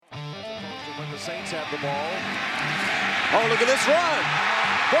when the Saints have the ball. Oh, look at this run.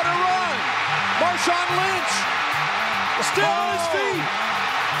 What a run. Marshawn Lynch still on his feet.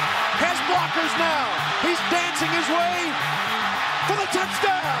 Has blockers now. He's dancing his way for the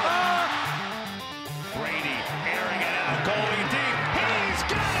touchdown. Brady airing it out, going deep. He's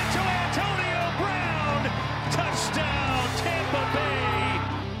got it to Antonio Brown. Touchdown, Tampa Bay.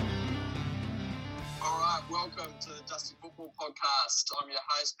 All right, welcome to the Dusty Football Podcast. I'm your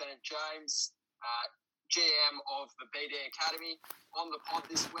host, Benet James, GM of the Benet Academy. On the pod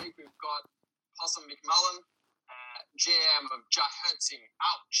this week, we've got Possum McMullen, GM of Jahertzing.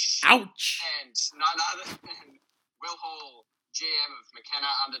 Ouch. And none other than Will Hall, GM of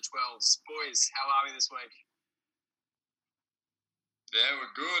McKenna Under-12s. Boys, how are we this week? Yeah,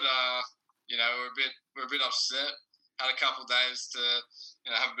 we're good. We're a bit upset. Had a couple of days to,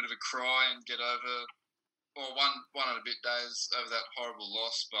 have a bit of a cry and get over, one and a bit days over that horrible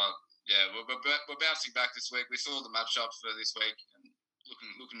loss. But yeah, we're bouncing back this week. We saw the matchup for this week and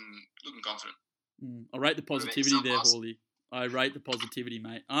looking confident. I rate the positivity there, Hawley. I rate the positivity,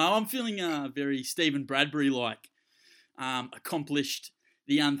 mate. I'm feeling very Stephen Bradbury-like. Accomplished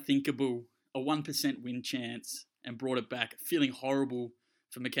the unthinkable, a 1% win chance, and brought it back. Feeling horrible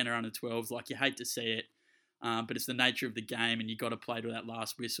for McKenna Under-12s. Like, you hate to see it, but it's the nature of the game, and you got to play to that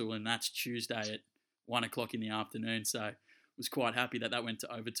last whistle, and that's Tuesday at 1 o'clock in the afternoon. So I was quite happy that went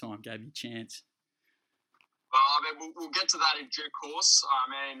to overtime, gave me a chance. Well, we'll get to that in due course.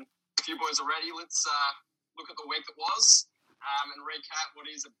 If you boys are ready, let's look at the week that was and recap what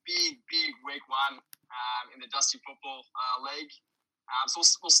is a big week one in the Dusty Football League. So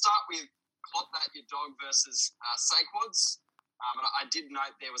we'll start with Clot That Your Dog versus Saquads. But I did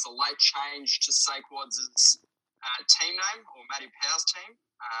note there was a late change to Saquads' team name, or Matty Power's team.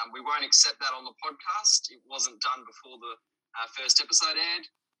 We won't accept that on the podcast. It wasn't done before the first episode aired.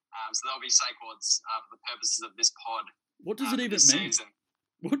 So that'll be Saquads for the purposes of this pod. What does it even mean? Season.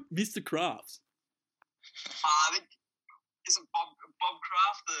 What, Mr. Crafts? I think, is it Bob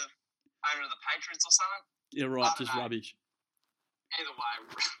Kraft, the owner of the Patriots or something? Yeah, right, just rubbish. Either way,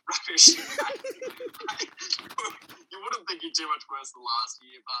 rubbish. You wouldn't think he'd do much worse than last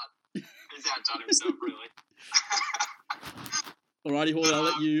year, but he's outdone himself, really. Alrighty, Hawley, I'll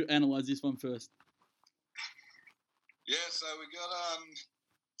let you analyse this one first. Yeah, so we got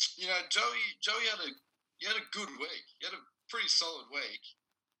Joey had a good week. He had a pretty solid week,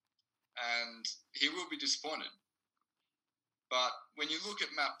 and he will be disappointed. But when you look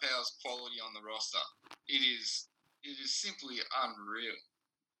at Matt Power's quality on the roster, it is simply unreal.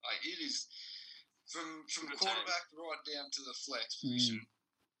 Like, it is from quarterback right down to the flex position,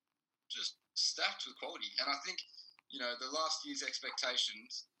 just stacked with quality. And I think, the last year's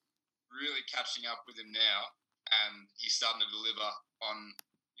expectations really catching up with him now, and he's starting to deliver on,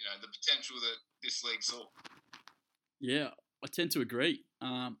 the potential that this league saw. Yeah, I tend to agree.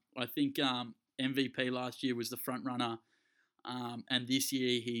 I think MVP last year was the front runner, and this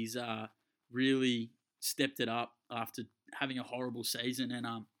year he's really stepped it up after having a horrible season. And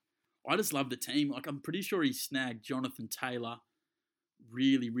I just love the team. Like, I'm pretty sure he snagged Jonathan Taylor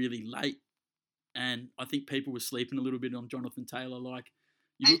really, really late, and I think people were sleeping a little bit on Jonathan Taylor. Like,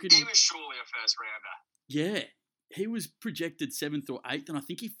 he was surely a first rounder. Yeah, he was projected 7th or 8th, and I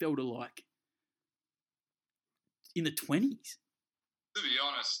think he fell to like in the 20s. To be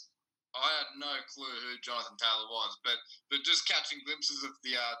honest, I had no clue who Jonathan Taylor was, but just catching glimpses of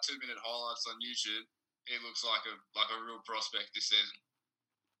the 2-minute highlights on YouTube, he looks like a real prospect this season.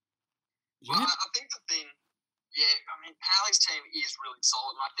 Yeah. Well, I think the thing, Halley's team is really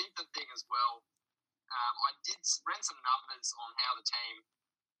solid, and I think the thing as well, I did run some numbers on how the team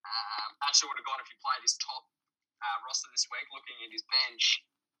actually would have gone if he played his top roster this week, looking at his bench.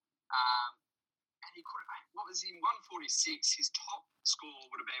 And he could have, what was he, 146? His top score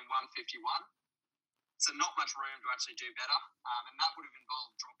would have been 151. So not much room to actually do better. And that would have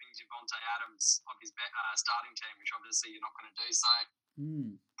involved dropping Devontae Adams of his starting team, which obviously you're not going to do. So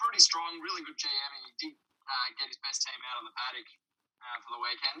pretty strong, really good GM. And he did get his best team out on the paddock for the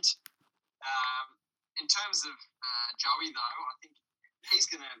weekend. In terms of Joey, though, I think he's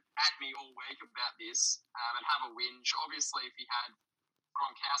going to at me all week about this and have a whinge. Obviously, if he had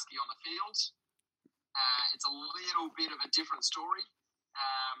Gronkowski on the field, it's a little bit of a different story.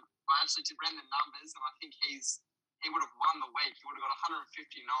 I actually did run the numbers, and I think he would have won the week. He would have got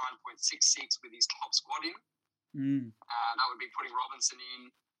 159.66 with his top squad in. That would be putting Robinson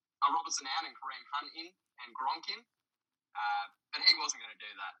out and Kareem Hunt in and Gronk in. But he wasn't going to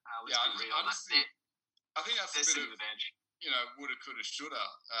do that. Let's be real. I think that's a bit of the bench. Woulda, coulda, shoulda.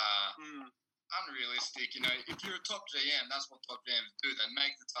 Unrealistic. If you're a top GM, that's what top GMs do. They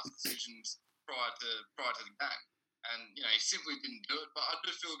make the tough decisions prior to the game, and he simply didn't do it. But I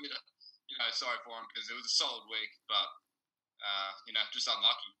do feel a bit, sorry for him because it was a solid week, but just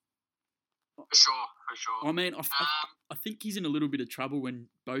unlucky. For sure. I mean, I think he's in a little bit of trouble when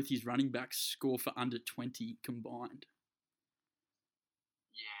both his running backs score for under 20 combined.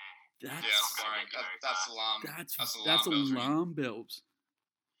 Yeah. That's worrying. That's alarm. That's alarm bells.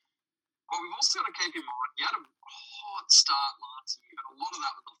 Well, we've also got to keep in mind, he had a hot start last year, but a lot of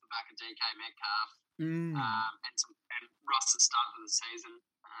that was off the back of DK Metcalf and Russ's start of the season.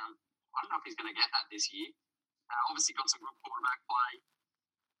 I don't know if he's going to get that this year. Obviously got some good quarterback play.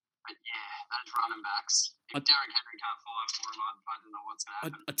 But yeah, those running backs. If Derrick Henry can't fire for him, I don't know what's going to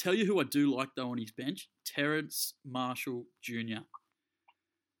happen. I tell you who I do like, though, on his bench. Terrence Marshall Jr.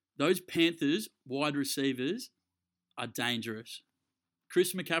 Those Panthers wide receivers are dangerous.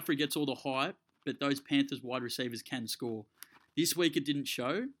 Chris McCaffrey gets all the hype, but those Panthers wide receivers can score. This week it didn't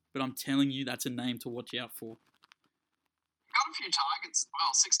show, but I'm telling you that's a name to watch out for. Got a few targets as well,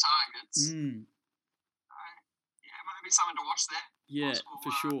 6 targets. Yeah, maybe something to watch there. Yeah,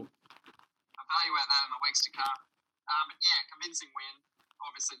 for sure. Evaluate that in the weeks to come. But yeah, convincing win.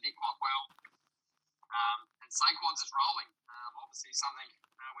 Obviously did quite well. And Saquon's is rolling. Obviously something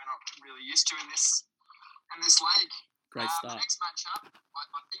we're not really used to in this league. Great start. The next matchup,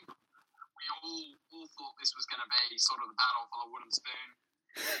 I think we all thought this was going to be sort of the battle for the wooden spoon.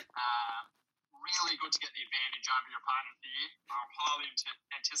 Really good to get the advantage over your opponent here. Highly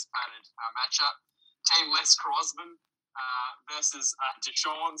anticipated matchup. Team Les Crosman versus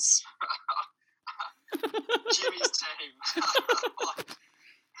Deshaun's Jimmy's team.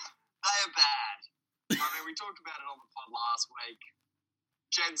 They are bad. I mean, we talked about it on the pod last week.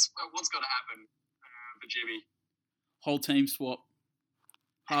 Gents, what's got to happen for Jimmy? Whole team swap.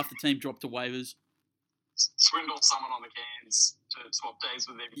 Half the team dropped to waivers. Swindle someone on the cans to swap days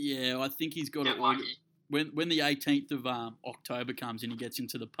with him. Yeah, I think he's got it. When the 18th of October comes and he gets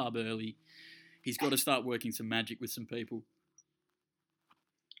into the pub early, he's got to start working some magic with some people.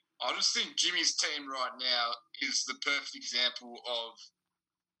 I just think Jimmy's team right now is the perfect example of,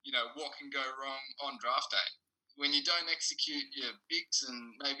 what can go wrong on draft day. When you don't execute your picks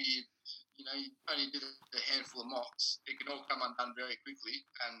and maybe, you only did a handful of mocks, it can all come undone very quickly.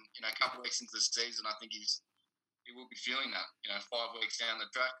 And, a couple of weeks into the season, I think he will be feeling that. 5 weeks down the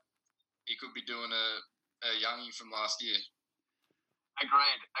track, he could be doing a Youngy from last year.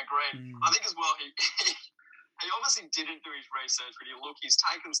 Agreed. I think as well, he obviously didn't do his research, but he's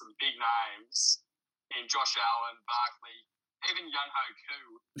taken some big names in Josh Allen, Barkley, even Young Ho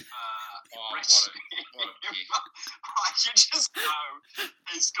Koo. What a pick. You just know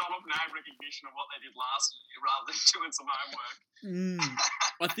he's got off name recognition of what they did last year rather than doing some homework.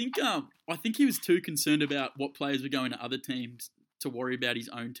 I think he was too concerned about what players were going to other teams to worry about his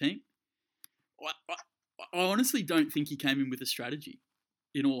own team. I honestly don't think he came in with a strategy,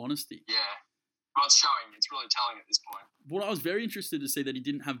 in all honesty. Yeah. Well, it's showing. It's really telling at this point. Well, I was very interested to see that he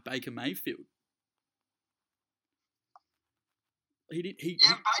didn't have Baker Mayfield. He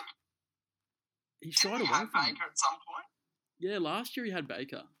shied away from Baker at some point. Yeah, last year he had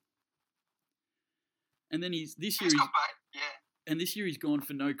Baker. And then this year he's gone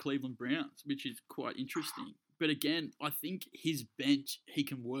for no Cleveland Browns, which is quite interesting. But again, I think his bench he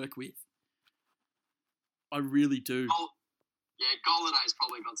can work with. I really do. Golladay's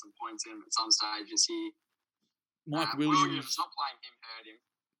probably got some points in at some stages here. Mike Williams not playing him hurt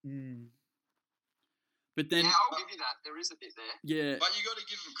him. But then, I'll give you that. There is a bit there. Yeah. But you got to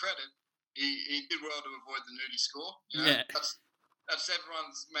give him credit. He did well to avoid the nudie score. Yeah. That's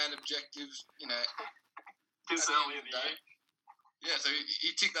everyone's main objective. This early in the year. Yeah, so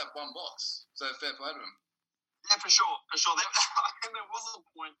he ticked that one box. So fair play to him. Yeah, for sure. There was a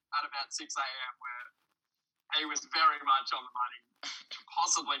point at about 6 a.m. where he was very much on the money to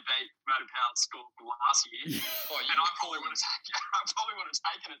possibly beat Motor Power's score from last year. And I probably would have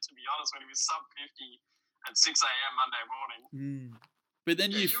taken it, to be honest, when he was sub 50 at 6 a.m. Monday morning. But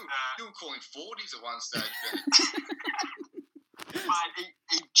then you were calling 40s at one stage, Mate,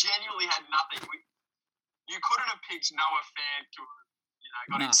 he genuinely had nothing. You couldn't have picked Noah Fant to have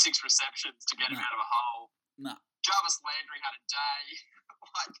got him 6 receptions to get him out of a hole. Jarvis Landry had a day.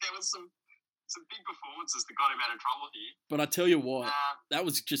 There was some big performances that got him out of trouble here. But I tell you what, that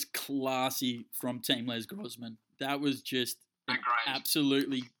was just classy from Team Les Grossman. That was just an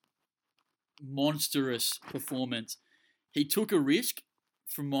absolutely monstrous performance. He took a risk,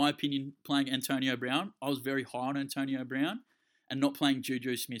 from my opinion, playing Antonio Brown. I was very high on Antonio Brown and not playing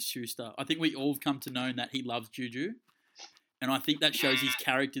Juju Smith-Schuster. I think we all have come to know that he loves Juju. And I think that shows his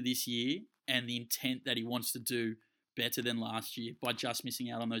character this year and the intent that he wants to do better than last year by just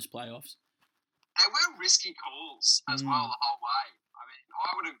missing out on those playoffs. risky calls as well the whole way. I mean, I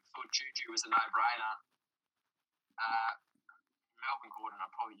would have thought Juju was a no-brainer. Melvin Gordon,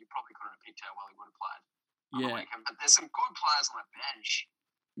 you probably couldn't have picked how well he would have played on the weekend. But there's some good players on the bench.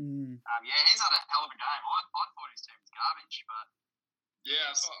 He's had a hell of a game. I thought his team was garbage, but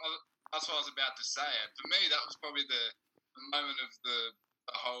yeah, that's what I was about to say. For me, that was probably the moment of the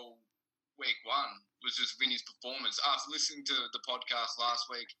whole week one was just Vinny's performance. After listening to the podcast last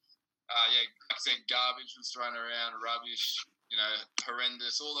week, like I said, garbage was thrown around, rubbish,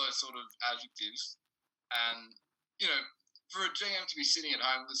 horrendous, all those sort of adjectives. And, for a GM to be sitting at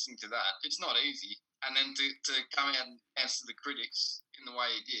home listening to that, it's not easy. And then to come out and answer the critics in the way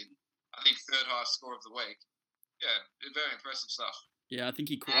he did, I think third highest score of the week. Yeah, very impressive stuff. Yeah, I think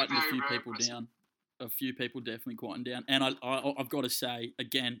he quietened a few people down. A few people definitely quietened down. And I've got to say,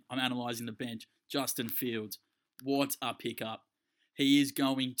 again, I'm analysing the bench. Justin Fields, what a pickup. He is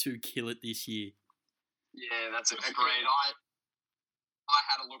going to kill it this year. Yeah, that's agreed. I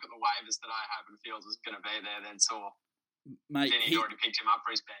had a look at the waivers that I hoped Fields was going to be there, then saw he'd already picked him up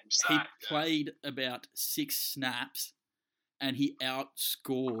for his bench. So. He played about 6 snaps and he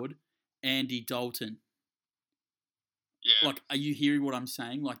outscored Andy Dalton. Yeah. Like, are you hearing what I'm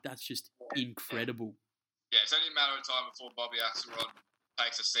saying? Like, that's just incredible. Yeah, it's only a matter of time before Bobby Axelrod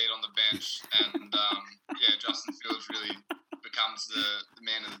takes a seat on the bench and, Justin Fields really becomes the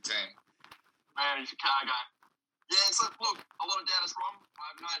man of the team. Man in Chicago. Yeah, so look, a lot of doubt is wrong. I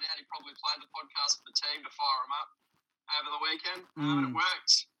have no doubt he probably played the podcast for the team to fire him up over the weekend, and it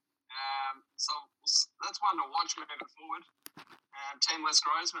worked. So that's one to watch moving forward. Team Les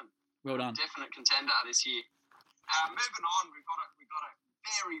Grossman. Well done. Definite contender this year. Moving on, we've got a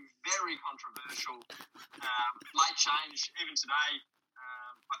very, very controversial late change. Even today,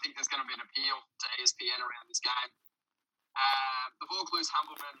 I think there's going to be an appeal to ESPN around this game. The Vaucluse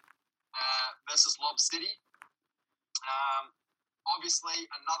Humbleman versus Lob City. Obviously,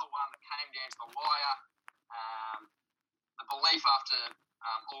 another one that came down to the wire. The belief after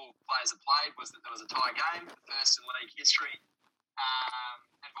all players had played was that there was a tie game, the first in league history.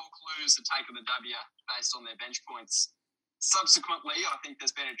 And Vaucluse had taken the W based on their bench points. Subsequently, I think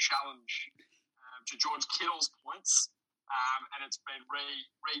there's been a challenge to George Kittle's points, and it's been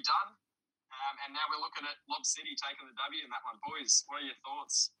redone. And now we're looking at Lob City taking the W in that one. Boys, what are your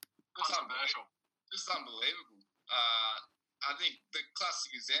thoughts? Controversial. Just unbelievable. I think the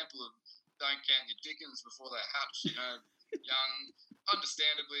classic example of don't count your chickens before they hatch. Young,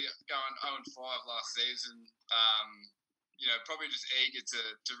 understandably going 0-5 last season. Probably just eager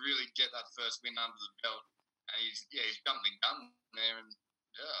to really get that first win under the belt. And he's jumped the gun there, and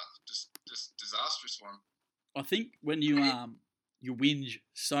just disastrous for him. I think when you whinge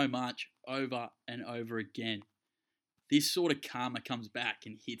so much over and over again, this sort of karma comes back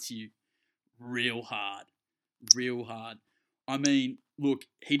and hits you real hard. I mean, look,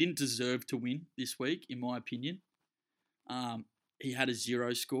 he didn't deserve to win this week, in my opinion. He had a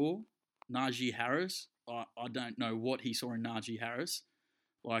 0 score. Najee Harris, I don't know what he saw in Najee Harris.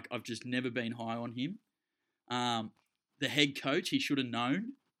 Like, I've just never been high on him. The head coach, he should have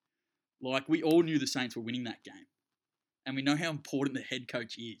known. Like, we all knew the Saints were winning that game. And we know how important the head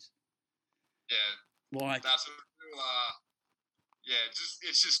coach is. Yeah. Like, that's a real,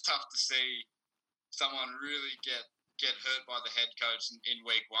 it's just tough to see someone really get hurt by the head coach in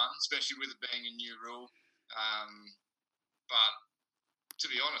week one, especially with it being a new rule. But to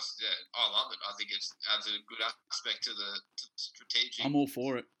be honest, I love it. I think it adds a good aspect to the strategic. I'm all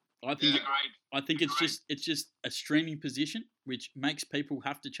for it. I think it's just a streaming position which makes people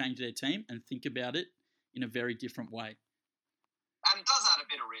have to change their team and think about it in a very different way. And it does add a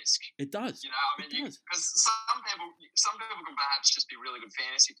bit of risk. It does. Because some people can perhaps just be really good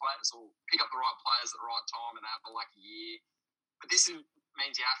fantasy players or pick up the right players at the right time and have a lucky year. But this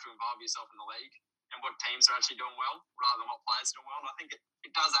means you have to involve yourself in the league and what teams are actually doing well rather than what players are doing well. And I think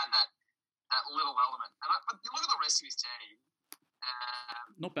it does add that little element. But you look at the rest of his team.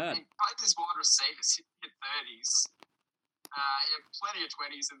 Not bad. Both his wide receivers hit 30s. He had plenty of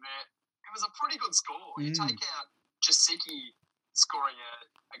 20s in there. It was a pretty good score. You take out Jasicki scoring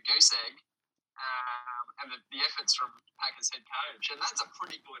a goose egg and the efforts from Packers head coach. And that's a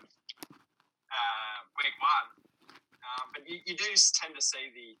pretty good week one. But you do tend to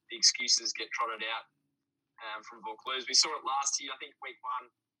see the excuses get trotted out from Vaucluse. We saw it last year, I think week one.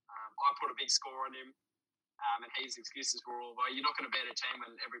 I put a big score on him. And his excuses were all, well, you're not going to beat a team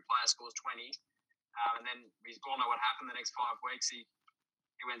when every player scores 20. And then we all know what happened the next 5 weeks. He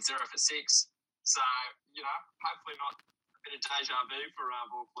went 0 for 6. So, hopefully not a bit of deja vu for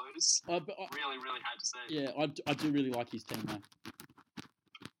Vaucluse. Really, really hate to see it. Yeah, I do really like his team, though.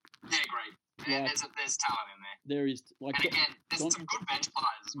 Yeah, great. there's talent in there. There is like. And again, there's some good bench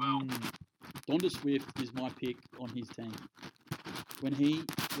players as well. Donda Swift is my pick on his team. When he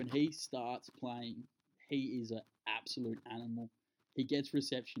starts playing, he is an absolute animal. He gets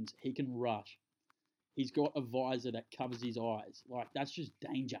receptions. He can rush. He's got a visor that covers his eyes. Like, that's just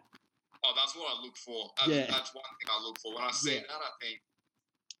danger. Oh, that's what I look for. That's one thing I look for. When I see that, I think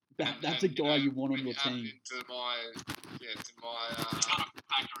that's a guy you want on your team. To my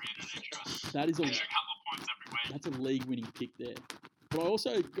Factor in an extra that is couple of points every week. That's a league-winning pick there. But I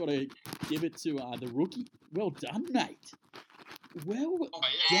also got to give it to the rookie. Well done, mate. Well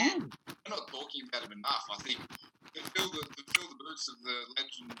done. We're not talking about him enough. I think to fill the boots of the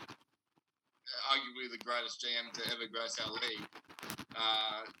legend, arguably the greatest GM to ever grace our league.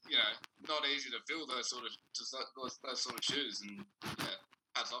 Not easy to fill those sort of shoes, and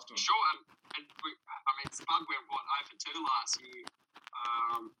hats off to him. Sure, and Spud went 0 for 2 last year,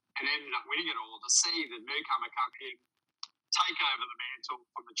 and ended up winning it all. To see the newcomer come in, take over the mantle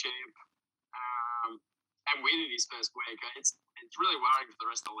from the champ, and win in his first week, it's really worrying for the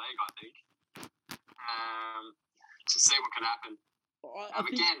rest of the league, I think, to see what can happen.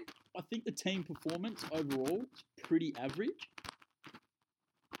 I think the team performance overall is pretty average.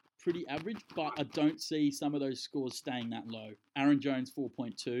 But I don't see some of those scores staying that low. Aaron Jones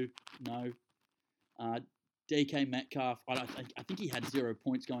 4.2, no. DK Metcalf, I think he had 0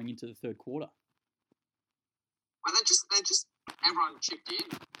 points going into the third quarter. Well, they just everyone chipped in.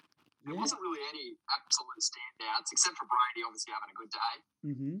 There wasn't really any absolute standouts, except for Brady, obviously having a good day.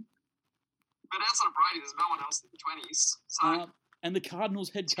 Mm-hmm. But outside of Brady, there's no one else in the 20s. So. And the Cardinals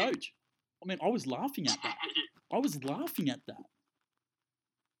head coach. I mean, I was laughing at that.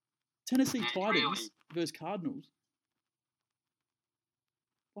 Tennessee Titans versus Cardinals.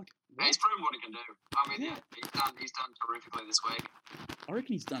 Like, he's proven what he can do. I mean, he's done terrifically this week. I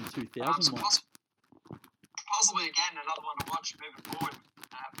reckon he's done 2,000 possibly again another one to watch moving forward.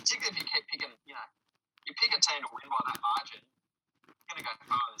 Particularly if you keep picking, you pick a team to win by that margin. You're going to go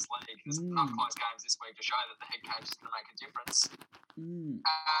far in this league. There's enough close games this week to show that the head coach is going to make a difference. Moving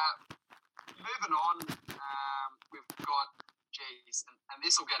on, we've got, and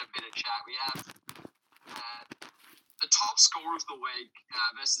this will get a bit of chat. We have the top score of the week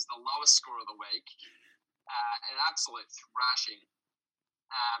versus the lowest score of the week. An absolute thrashing.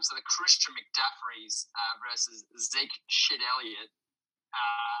 So the Christian McDaffreys versus Zeke Shit Elliott.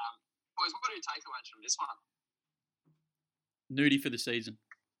 Boys, what do you take away from this one? Nudie for the season.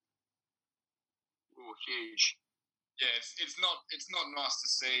 Oh, huge. Yeah, it's not nice to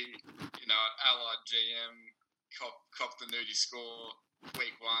see, Allied GM cop the nudie score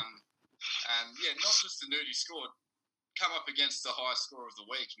week 1, and not just the nudie score, come up against the highest score of the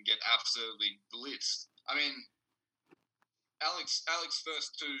week and get absolutely blitzed. I mean, Alex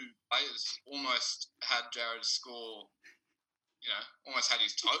first 2 players almost had Jared score, almost had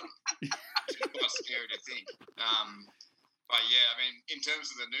his total. Which is quite scary to think. But I mean, in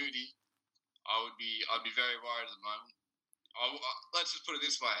terms of the nudie, I'd be very worried at the moment. Let's just put it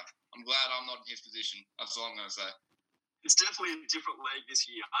this way: I'm glad I'm not in his position. That's all I'm going to say. It's definitely a different league this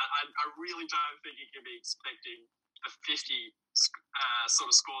year. I really don't think you can be expecting the 50 sort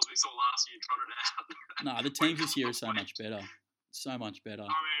of scores we saw last year trotted out. No, the teams this year are so much better. So much better.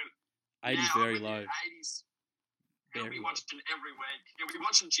 I mean, 80's very low. 80's. We'll be watching every week. We'll be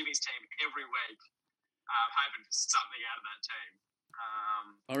watching Jimmy's team every week, hoping for something out of that team.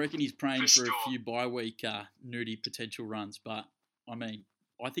 I reckon he's praying for a few bye-week nudie potential runs, but, I mean,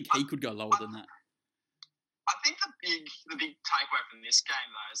 I think he could go lower than that. I think the big takeaway from this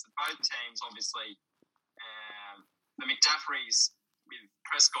game, though, is that both teams, obviously, the McDaffreys with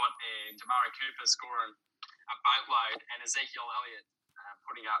Prescott and Damari Cooper scoring a boatload and Ezekiel Elliott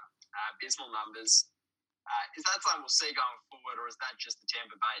putting up abysmal numbers. Is that something we'll see going forward, or is that just the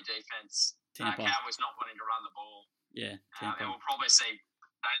Tampa Bay defense? Cowboys not wanting to run the ball. Yeah, and we'll probably see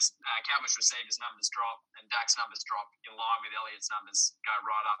those Cowboys receivers' numbers drop and Dak's numbers drop in line with Elliott's numbers go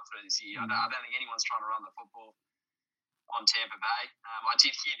right up through this year. I don't think anyone's trying to run the football on Tampa Bay. I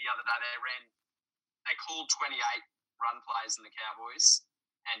did hear the other day they called 28 run plays in the Cowboys,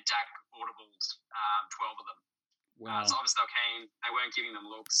 and Dak audibled 12 of them. Wow. So obviously they weren't giving them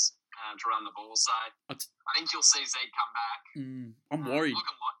looks to run the ball. So I think you'll see Zeke come back. I'm worried.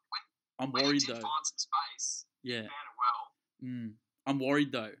 I'm worried though. Find some space. Yeah. Found it well. I'm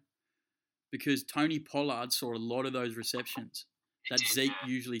worried though, because Tony Pollard saw a lot of those receptions that Zeke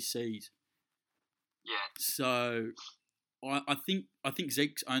usually sees. Yeah. So I think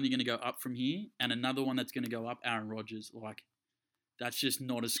Zeke's only going to go up from here, and another one that's going to go up, Aaron Rodgers. Like, that's just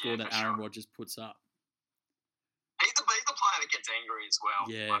not a score that Aaron Rodgers puts up. He's the player that gets angry as well.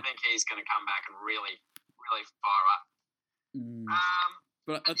 Yeah. I think he's going to come back and really, really fire up.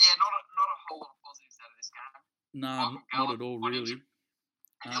 But not a whole lot of positives out of this game. no, not at all, really.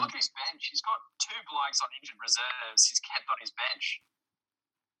 And you look at his bench, he's got 2 blokes on injured reserves he's kept on his bench.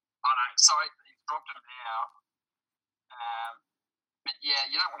 I know, sorry, he's dropped him now. But yeah,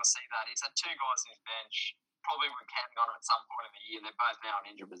 you don't want to see that. He's had 2 guys on his bench. Probably were counting on him at some point in the year. They're both now on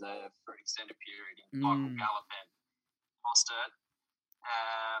injured reserve for an extended period in Michael Gallup and Mostert.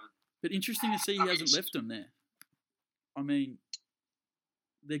 But interesting to see he hasn't left them there. I mean,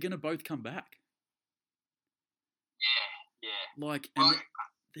 they're going to both come back. Yeah.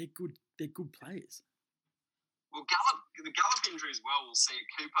 They're good. They're good players. Well, the Gallup injury as well. We'll see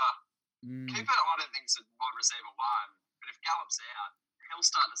Cooper. Cooper, I don't think is a wide receiver 1, but if Gallup's out, he'll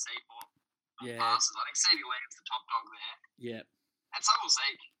start to see more passes. I think CeeDee Lamb's the top dog there. Yeah. And so will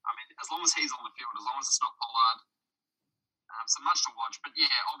Zeke. I mean, as long as he's on the field, as long as it's not Pollard. So much to watch. But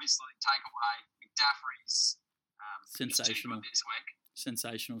yeah, obviously, take away McDaffrey's sensational this week.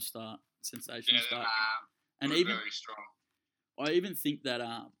 Sensational start. Start. And even very strong. I even think that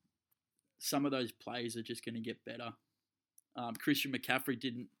some of those plays are just going to get better. Christian McCaffrey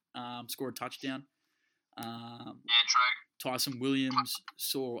didn't score a touchdown. True. Tyson Williams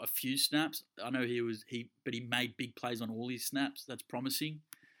saw a few snaps. I know but he made big plays on all his snaps. That's promising.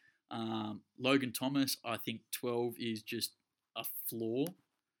 Logan Thomas, I think 12 is just a flaw.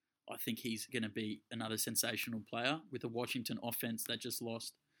 I think he's going to be another sensational player with a Washington offense that just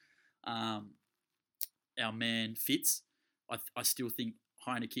lost our man Fitz. I still think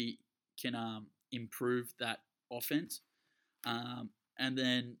Heineke can improve that offense. And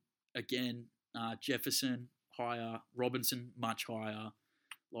then again, Jefferson higher, Robinson much higher.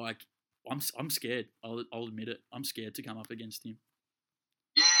 Like I'm scared. I'll admit it. I'm scared to come up against him.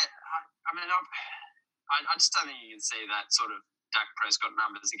 Yeah, I mean, I just don't think you can see that sort of Dak Prescott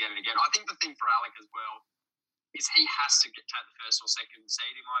numbers again and again. I think the thing for Alec as well is he has to take the first or second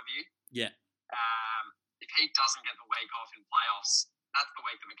seed, in my view. Yeah. If he doesn't get the week off in playoffs, that's the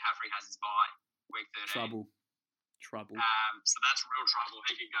week that McCaffrey has his bye, week 13. Trouble. So that's real trouble.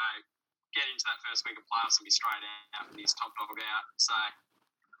 He could get into that first week of playoffs and be straight out and he's top dog out. So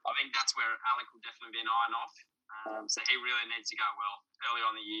I think that's where Alec will definitely be an iron off. So he really needs to go well early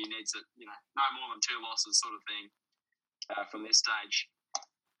on in the year. He needs it, no more than 2 losses sort of thing from this stage.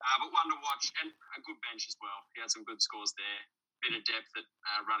 But one to watch and a good bench as well. He had some good scores there. Bit of depth at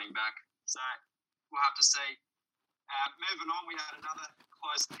running back. So we'll have to see. Moving on, we had another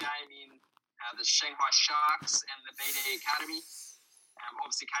close game in the Shanghai Sharks and the BD Academy.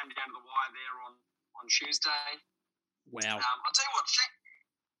 Obviously came down to the wire there on Tuesday. Wow. I'll tell you what,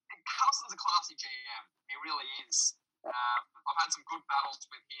 Carlson's a classy GM. He really is. I've had some good battles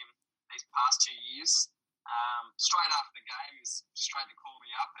with him these past 2 years. Straight after the game, he's straight to call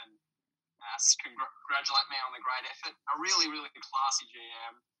me up and congratulate me on the great effort. A really, really classy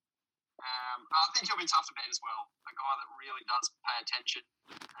GM. I think he'll be tough to beat as well. A guy that really does pay attention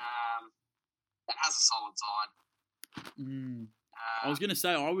and has a solid side. I was going to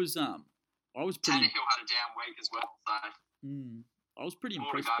say I was pretty. Tannehill had a down week as well. So I was pretty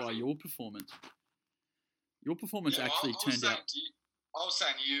impressed by your performance. Your performance actually turned out. I was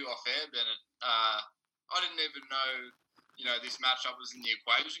saying to you off air, Bennett. I didn't even know, this matchup was in the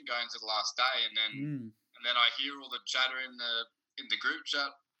equation going to the last day, and then I hear all the chatter in the group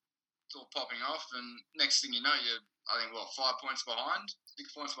chat. It's all popping off, and next thing you know, you're, I think, 5 points behind,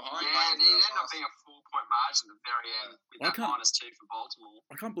 6 points behind. Yeah, it ended up being a 4-point margin at the very end with that -2 for Baltimore.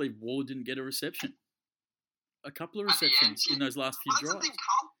 I can't believe Waller didn't get a reception. A couple of receptions in those last few drives. That's the thing,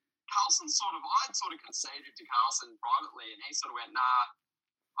 Carlson I'd conceded to Carlson privately, and he sort of went, nah,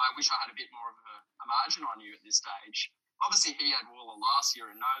 I wish I had a bit more of a margin on you at this stage. Obviously, he had Waller last year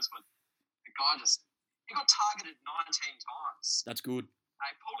and knows, but the guy he got targeted 19 times. That's good.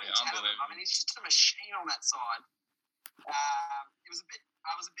 They pulled in 10 of them. I mean, he's just a machine on that side. I was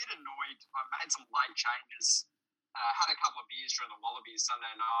a bit annoyed. I made some late changes. Had a couple of beers during the Wallabies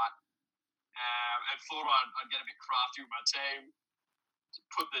Sunday night, and thought I'd get a bit crafty with my team.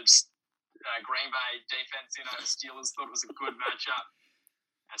 Put the Green Bay defense in over Steelers. Thought it was a good matchup.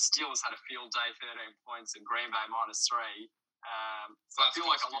 Steelers had a field day, 13 points, and Green Bay -3. So I feel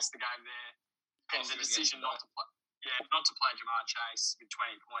like I lost the game there. And the decision not to play Jamar Chase with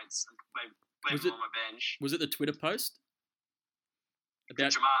 20 points and leave him on my bench. Was it the Twitter post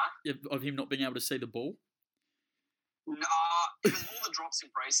about Jamar? Of him not being able to see the ball? No, it was all the drops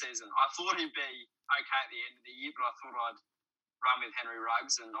in preseason. I thought he'd be okay at the end of the year, but I thought I'd run with Henry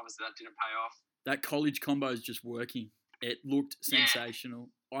Ruggs, and obviously that didn't pay off. That college combo is just working. It looked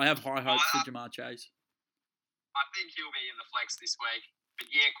sensational. I have high hopes for Jamar Chase. I think he'll be in the flex this week. But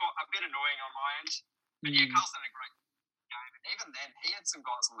yeah, quite a bit annoying on my end. But yeah, Carlson had a great game. And even then, he had some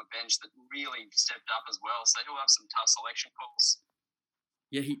guys on the bench that really stepped up as well. So he'll have some tough selection calls.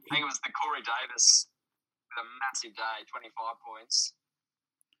 Yeah, I think it was the Corey Davis with a massive day, 25 points.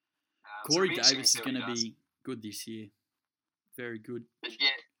 Corey Davis is going to be good this year. Very good. But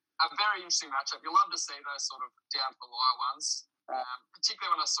yeah, a very interesting matchup. You'll love to see those sort of down to the wire ones.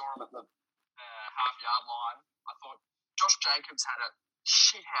 Particularly when I saw him at the half-yard line. I thought Josh Jacobs had a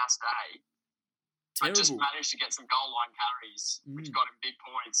shithouse day. But just managed to get some goal line carries, which got him big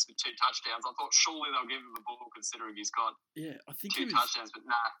points with 2 touchdowns. I thought surely they'll give him the ball considering he's got I think 2 touchdowns, but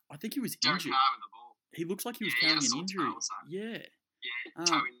nah. I think he was Derek injured. Carr with the ball. He looks like he was carrying an injury. Yeah. Yeah,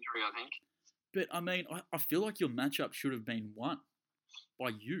 toe injury, I think. But, I mean, I feel like your matchup should have been won by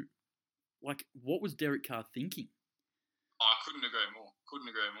you. Like, what was Derek Carr thinking? I couldn't agree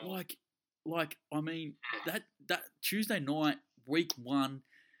more. Like, I mean, that Tuesday night, week 1,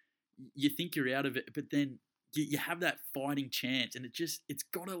 you think you're out of it, but then you have that fighting chance, and it's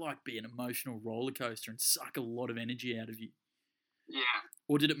got to, like, be an emotional roller coaster and suck a lot of energy out of you. Yeah.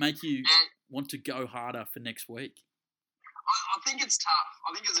 Or did it make you want to go harder for next week? I think it's tough.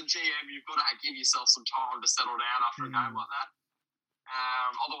 I think as a GM, you've got to give yourself some time to settle down after a game like that.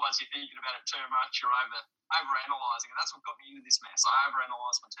 Otherwise, you're thinking about it too much. You're overanalyzing, and that's what got me into this mess. I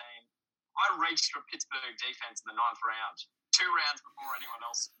overanalyzed my team. I reached for Pittsburgh defense in the 9th round, 2 rounds before anyone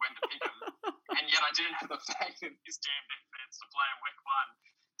else went to pick them, and yet I didn't have the faith in this damn defense to play in week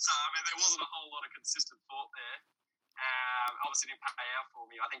 1. So, I mean, there wasn't a whole lot of consistent thought there. Obviously, didn't pay out for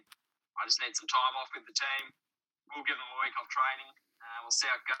me. I think I just need some time off with the team. We'll give them a week off training. We'll see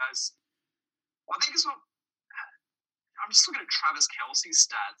how it goes. I think it's what I'm just looking at Travis Kelce's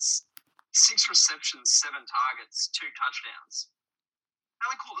stats: 6 receptions, 7 targets, 2 touchdowns. He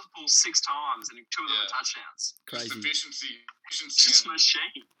only caught the ball 6 times, and 2 of them were touchdowns. Crazy. Efficiency, just a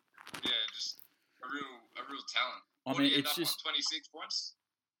machine. Yeah, just a real talent. I mean, it's just 26 points.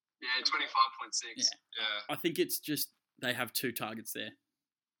 Yeah, 25.6. Yeah. I think it's just they have 2 targets there.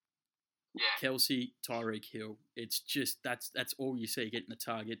 Yeah. Kelce, Tyreek Hill. It's just that's all you see getting the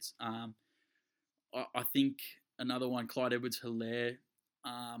targets. I think another one, Clyde Edwards-Helaire.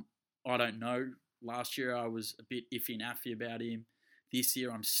 I don't know. Last year I was a bit iffy and affy about him. This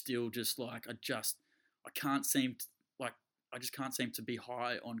year I'm still just like I just can't seem to be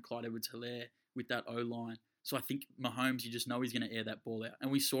high on Clyde Edwards-Helaire with that O line. So I think Mahomes, you just know he's going to air that ball out,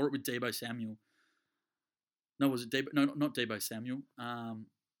 and we saw it with Deebo Samuel. No, was it Deebo? No, not Deebo Samuel.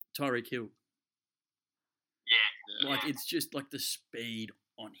 Tyreek Hill. Yeah. Like, it's just like the speed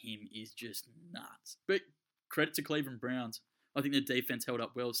on him is just nuts. But credit to Cleveland Browns. I think their defense held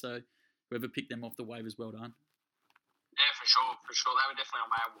up well, so whoever picked them off the waivers, well done. Yeah, for sure. They were definitely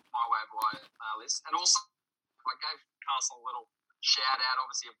on my waiver wire list. And also, I gave Carson a little shout out.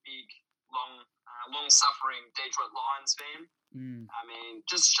 Obviously, a big, long-suffering Detroit Lions fan. I mean,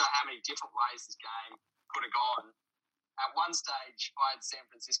 just to show how many different ways this game could have gone. At one stage, I had San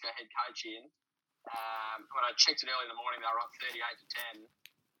Francisco head coach in. When I checked it early in the morning, they were up 38-10,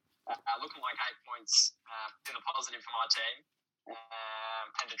 looking like 8 points in the positive for my team.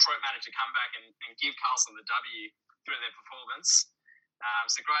 And Detroit managed to come back and give Carlson the W through their performance.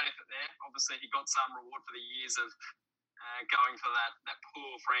 So great effort there. Obviously, he got some reward for the years of going for that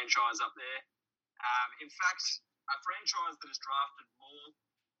poor franchise up there. In fact, a franchise that has drafted more...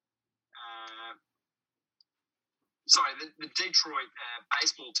 the Detroit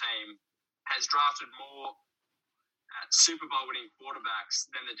baseball team has drafted more Super Bowl winning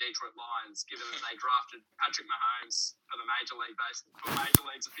quarterbacks than the Detroit Lions, given that they drafted Patrick Mahomes for the Major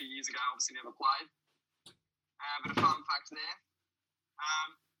Leagues a few years ago, obviously never played. But a fun fact there.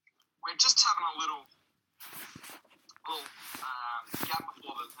 We're just having a little gap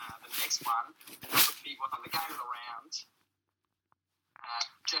before the next one. The big one, the game of the round.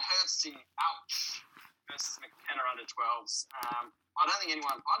 Jahersin Ouch versus McKenna under 12s. I don't think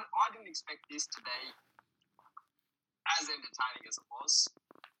anyone... I didn't expect this to be as entertaining as it was.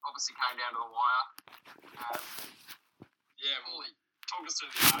 Obviously came down to the wire. Wally, talk us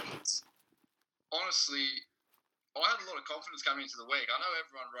through the emotions. Honestly, I had a lot of confidence coming into the week. I know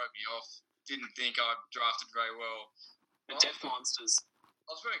everyone wrote me off, didn't think I drafted very well. The Death Monsters.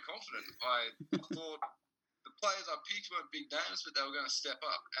 I was very confident. I thought the players I picked weren't big names, but they were going to step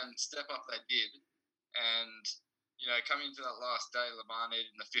up, and step up they did. And, coming into that last day, Lamar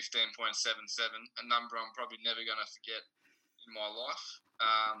needed the 15.77, a number I'm probably never going to forget in my life.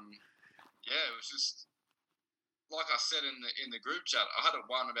 It was just, like I said in the group chat, I had it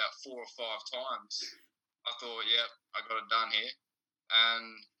won about 4 or 5 times. I thought, I got it done here.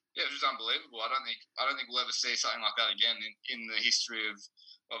 And it was just unbelievable. I don't think we'll ever see something like that again in the history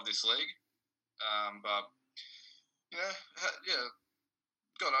of this league. But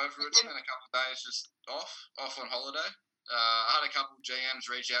got over it. Spent a couple of days just off on holiday. I had a couple of GMs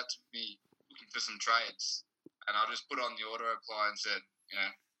reach out to me looking for some trades, and I just put on the auto reply and said,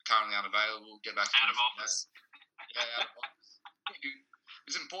 currently unavailable. Get back to Out of office. Yeah, out of office.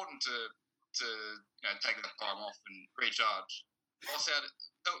 It's important to take that time off and recharge. Also,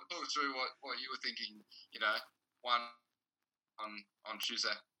 talk through what you were thinking. One on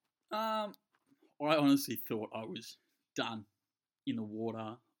Tuesday. I honestly thought I was done in the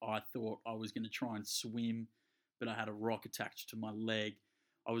water. I thought I was going to try and swim, but I had a rock attached to my leg.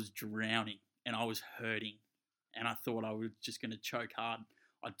 I was drowning and I was hurting, and I thought I was just going to choke hard.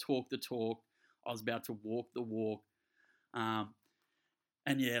 I talked the talk. I was about to walk the walk.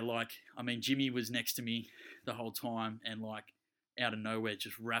 Jimmy was next to me the whole time, and out of nowhere,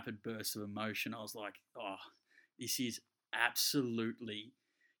 just rapid bursts of emotion. I was like, oh, this is absolutely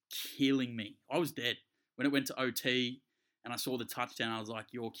killing me. I was dead. When it went to OT and I saw the touchdown, I was like,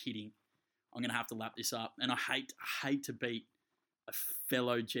 you're kidding. I'm going to have to lap this up. And I hate to beat a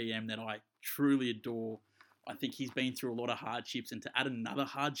fellow GM that I truly adore. I think he's been through a lot of hardships, and to add another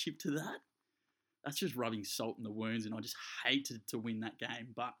hardship to that, that's just rubbing salt in the wounds, and I just hated to win that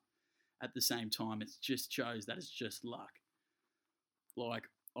game. But at the same time, it just shows that it's just luck. I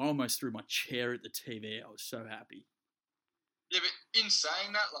almost threw my chair at the TV. I was so happy. Yeah, but in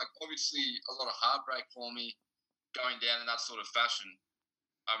saying that, obviously a lot of heartbreak for me going down in that sort of fashion.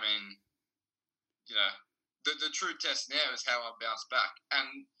 I mean, the true test now is how I bounce back.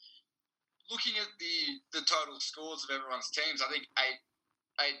 And looking at the total scores of everyone's teams, I think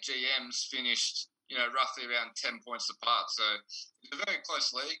eight GMs finished, roughly around 10 points apart. So it's a very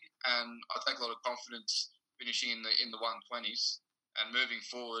close league, and I take a lot of confidence finishing in the 120s and moving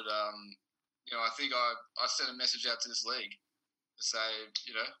forward. I think I sent a message out to this league to say,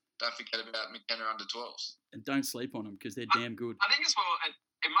 don't forget about McKenna under 12s. And don't sleep on them because they're damn good. I think as well,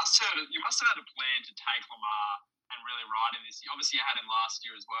 you must have had a plan to take Lamar and really ride in this. Obviously, you had him last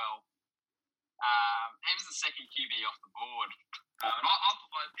year as well. He was the second QB off the board. And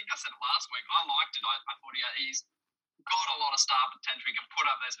I think I said it last week. I liked it. I thought he's got a lot of star potential. He can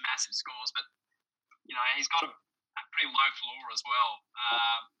put up those massive scores, but he's got a pretty low floor as well.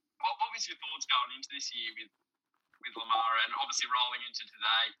 What was your thoughts going into this year with Lamar, and obviously rolling into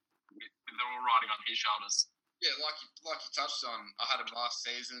today with it all riding on his shoulders? Yeah, like you touched on, I had him last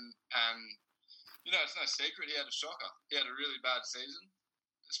season, and it's no secret he had a shocker. He had a really bad season,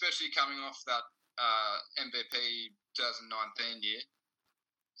 especially coming off that MVP 2019 year.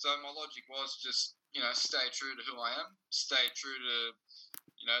 So my logic was just, stay true to who I am, stay true to,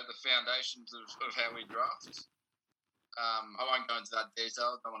 the foundations of how we draft. I won't go into that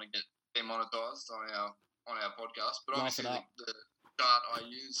detail. I don't want to get demonetized on our podcast, but obviously the chart I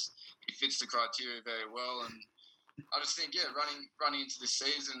use, it fits the criteria very well, and I just think, running into this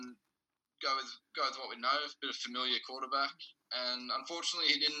season, go with what we know, a bit of familiar quarterback, and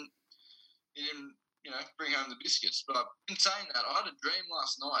unfortunately he didn't bring home the biscuits. But in saying that, I had a dream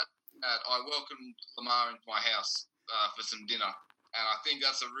last night I welcomed Lamar into my house for some dinner, and I think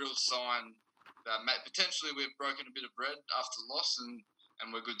that's a real sign that potentially we've broken a bit of bread after the loss,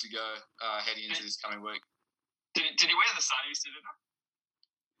 and we're good to go heading into this coming week. Did he wear the sunnies to dinner?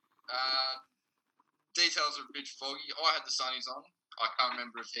 Details are a bit foggy. I had the sunnies on. I can't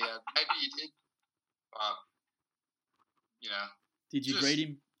remember if he had. Maybe he did. But, Did you greet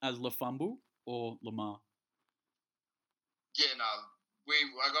him as LaFumble or Lamar? Yeah, no.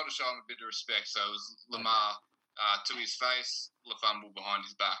 I got to show him a bit of respect. So it was Lamar to his face, LaFumble behind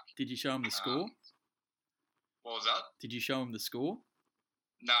his back. Did you show him the score? What was that? Did you show him the score?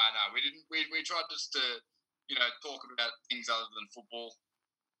 No, we didn't. We tried just to, talk about things other than football.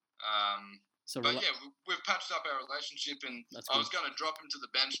 We've patched up our relationship, and I was going to drop him to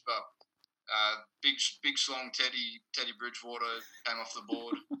the bench, but big schlong Teddy Bridgewater came off the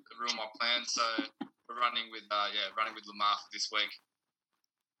board to ruin my plans. So we're running with Lamar for this week.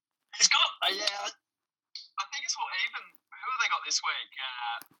 He's got I think it's even who have they got this week?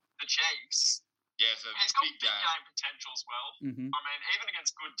 The Chiefs. Yeah, so he's got big game potential as well. Mm-hmm. I mean, even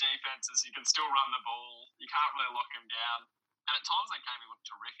against good defenses, he can still run the ball. You can't really lock him down. And at times that game he looked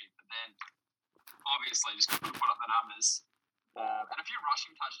terrific, but then obviously just couldn't put up the numbers. And a few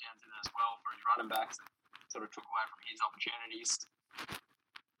rushing touchdowns in there as well for his running backs that sort of took away from his opportunities.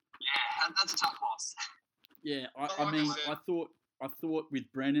 Yeah, that's a tough loss. Yeah, I thought with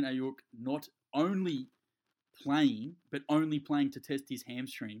Brandon Ayuk not only playing, but only playing to test his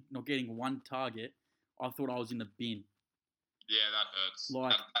hamstring, not getting one target, I thought I was in the bin. Yeah, that hurts.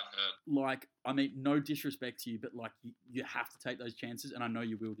 Like, that hurt. Like, I mean, no disrespect to you, but like you have to take those chances, and I know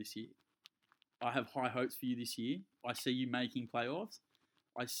you will this year. I have high hopes for you this year. I see you making playoffs.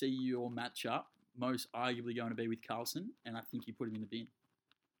 I see your matchup most arguably going to be with Carlson, and I think you put him in the bin.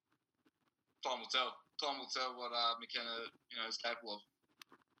 Time will tell. Time will tell what McKenna, is capable of.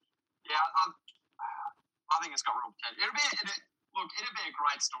 Yeah, I think it's got real potential. It'd be a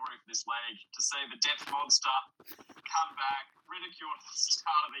great story for this league to see the depth monster come back, ridiculed at the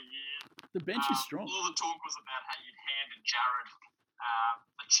start of the year. The bench is strong. All the talk was about how you'd handed Jared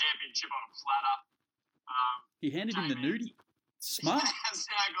the championship on a platter. He handed him the nudie. Smart. He has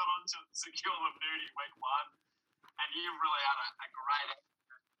now got on to secure the nudie week 1, and you've really had a great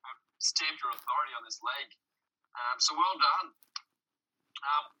stamped your authority on this league. So well done.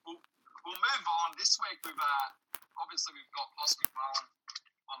 We'll move on. This week we've got Poss McMullen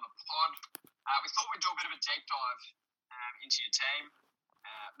on the pod. We thought we'd do a bit of a deep dive into your team.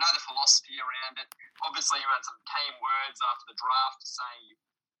 Know the philosophy around it. Obviously, you had some keen words after the draft saying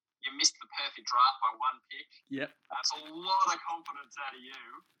you missed the perfect draft by 1 pick. Yep. That's a lot of confidence out of you.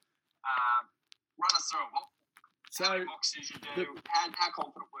 Run us through it. How many boxes you do? How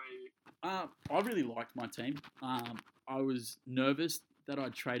confident were you? I really liked my team. I was nervous that I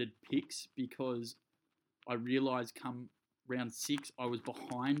traded picks because I realised come round 6 I was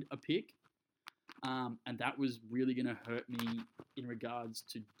behind a pick. And that was really going to hurt me in regards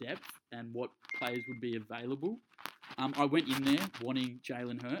to depth and what players would be available. I went in there wanting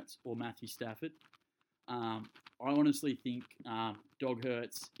Jalen Hurts or Matthew Stafford. I honestly think Dog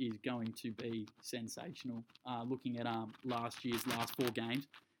Hurts is going to be sensational. Looking at last year's last 4 games,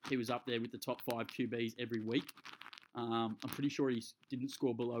 he was up there with the top 5 QBs every week. I'm pretty sure he didn't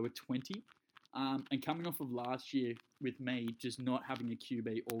score below a 20. And coming off of last year with me just not having a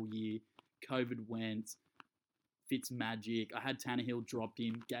QB all year, COVID went, Fitzmagic. I had Tannehill, dropped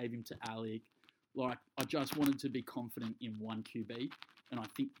him, gave him to Alec. Like, I just wanted to be confident in one QB, and I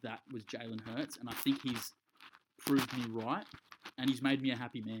think that was Jalen Hurts, and I think he's proved me right, and he's made me a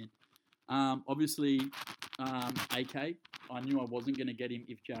happy man. Obviously, AK, I knew I wasn't going to get him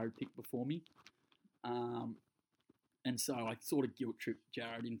if Jared picked before me, and so I sort of guilt-tripped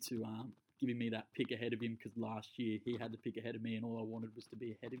Jared into giving me that pick ahead of him because last year he had the pick ahead of me, and all I wanted was to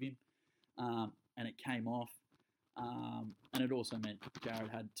be ahead of him. And it came off. And it also meant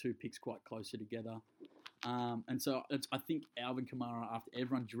Jared had 2 picks quite closer together. And so I think Alvin Kamara, after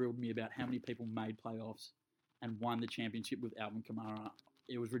everyone drilled me about how many people made playoffs and won the championship with Alvin Kamara,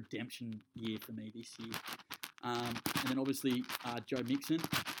 it was redemption year for me this year. And then obviously Joe Mixon,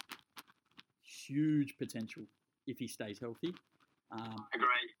 huge potential if he stays healthy. Agree.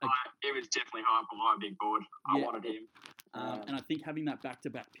 It was definitely high up on my big board. I wanted him. And I think having that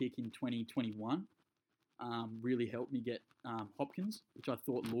back-to-back pick in 2021 really helped me get Hopkins, which I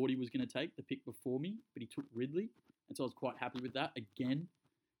thought Lordy was going to take the pick before me, but he took Ridley. And so I was quite happy with that. Again,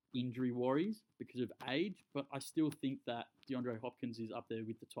 injury worries because of age, but I still think that DeAndre Hopkins is up there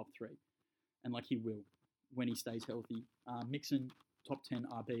with the top 3. And like he will when he stays healthy. Mixon, top 10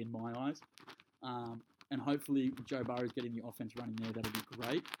 RB in my eyes. And hopefully Joe Burrow's getting the offense running there. That'll be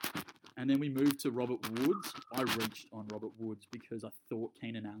great. And then we moved to Robert Woods. I reached on Robert Woods because I thought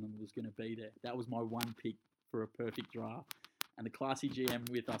Keenan Allen was going to be there. That was my 1 pick for a perfect draft. And the classy GM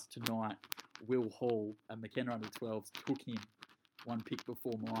with us tonight, Will Hall, and McKenna under 12s, took him 1 pick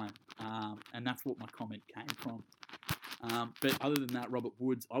before mine. And that's what my comment came from. But other than that, Robert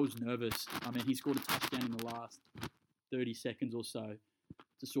Woods, I was nervous. I mean, he scored a touchdown in the last 30 seconds or so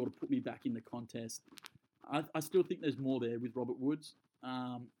to sort of put me back in the contest. I still think there's more there with Robert Woods.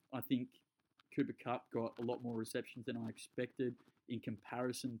 I think Cooper Kupp got a lot more receptions than I expected in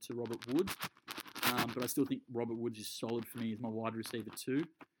comparison to Robert Woods. But I still think Robert Woods is solid for me as my wide receiver too.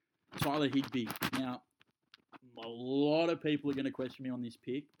 Tyler Higbee. Now, a lot of people are going to question me on this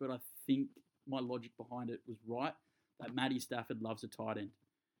pick, but I think my logic behind it was right. That Matty Stafford loves a tight end,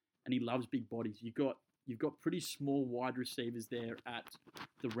 and he loves big bodies. You've got pretty small wide receivers there at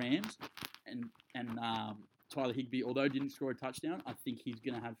the Rams, and Tyler Higbee, although didn't score a touchdown, I think he's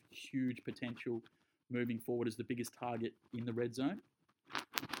going to have huge potential moving forward as the biggest target in the red zone.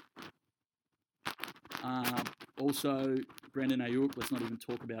 Also, Brandon Ayuk, let's not even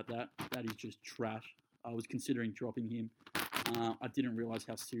talk about that. That is just trash. I was considering dropping him. I didn't realise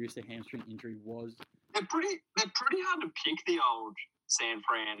how serious the hamstring injury was. They're pretty hard to pick, the old San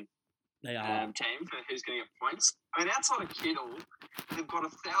Fran team for who's going to get points. I mean, outside of Kittle, they've got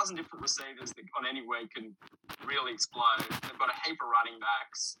 1,000 different receivers that on any week can really explode. They've got a heap of running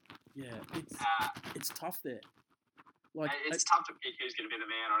backs. Yeah, it's tough there. Like It's tough to pick who's going to be the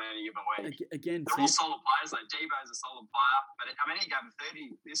man on any given week. again, They're all solid players. Like Debo's a solid player, but I mean, he gave him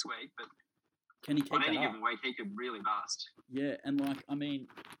 30 this week. But can he keep on any that up? given week, he could really bust. Yeah, and like I mean,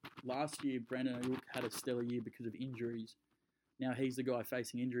 last year Brandon Ayuk had a stellar year because of injuries. Now he's the guy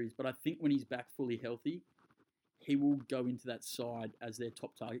facing injuries, but I think when he's back fully healthy, he will go into that side as their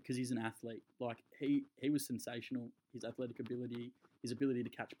top target because he's an athlete. Like he was sensational. His athletic ability, his ability to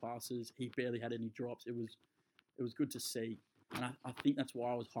catch passes. He barely had any drops. It was good to see, and I think that's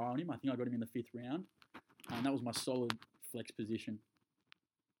why I was high on him. I think I got him in the 5th round, and that was my solid flex position.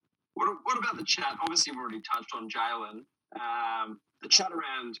 What about the chat? Obviously, we've already touched on Jalen. The chat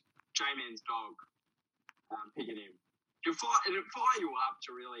around J-Man's dog picking him. Did it fire you up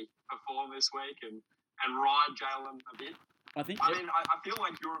to really perform this week and ride Jalen a bit? I feel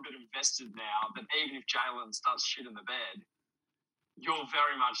like you're a bit invested now that even if Jalen starts shit in the bed, you'll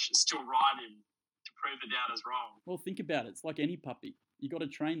very much still ride him to prove the doubters wrong. Well, think about it. It's like any puppy. You got to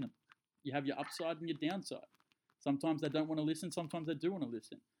train them. You have your upside and your downside. Sometimes they don't want to listen. Sometimes they do want to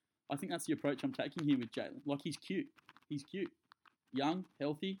listen. I think that's the approach I'm taking here with Jalen. Like, he's cute. He's cute. Young,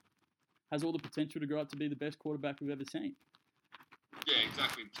 healthy, has all the potential to grow up to be the best quarterback we've ever seen. Yeah,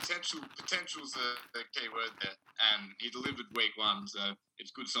 exactly. Potential's the key word there. And he delivered week 1, so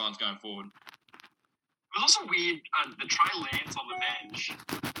it's good signs going forward. It was also weird, the Trey Lance on the bench.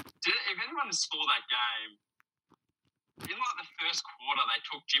 If anyone saw that game, in like the first quarter, they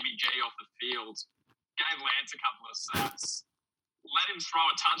took Jimmy G off the field, gave Lance a couple of snaps, let him throw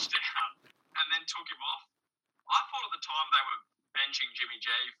a touchdown, and then took him off. I thought at the time they were benching Jimmy G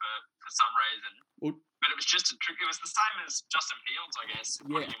for some reason. Well, but it was just a trick. It was the same as Justin Fields, I guess,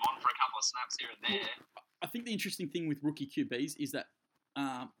 putting him on for a couple of snaps here and there. I think the interesting thing with rookie QBs is that,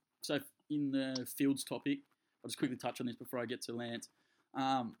 so in the Fields topic, I'll just quickly touch on this before I get to Lance.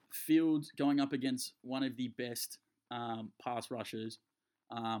 Fields going up against one of the best pass rushers,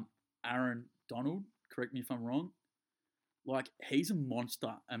 Aaron Donald, correct me if I'm wrong. Like, he's a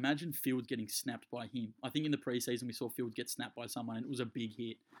monster. Imagine Fields getting snapped by him. I think in the preseason we saw Fields get snapped by someone and it was a big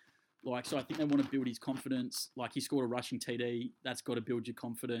hit. Like, so I think they want to build his confidence. Like, he scored a rushing TD. That's got to build your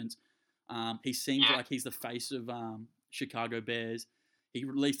confidence. He seems like he's the face of Chicago Bears. He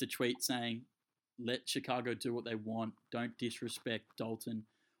released a tweet saying, let Chicago do what they want. Don't disrespect Dalton.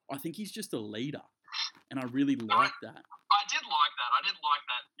 I think he's just a leader. And I really like that. I did like that. I did like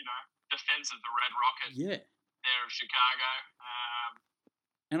that, defense of the Red Rocket. Yeah. There of Chicago.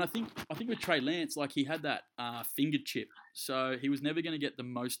 And I think with Trey Lance, like, he had that finger chip. So he was never going to get the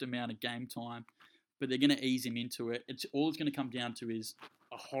most amount of game time, but they're going to ease him into it. All it's going to come down to is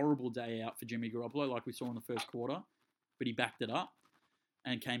a horrible day out for Jimmy Garoppolo, like we saw in the first quarter, but he backed it up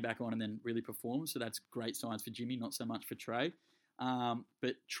and came back on and then really performed. So that's great signs for Jimmy, not so much for Trey.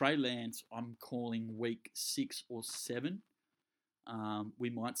 But Trey Lance, I'm calling week 6 or 7. We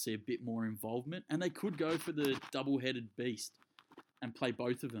might see a bit more involvement, and they could go for the double-headed beast and play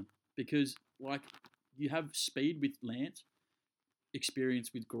both of them because, like, you have speed with Lance,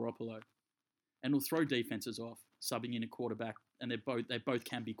 experience with Garoppolo, and it'll throw defenses off, subbing in a quarterback, and they both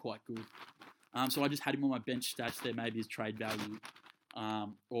can be quite good. So I just had him on my bench stats there, maybe as trade value,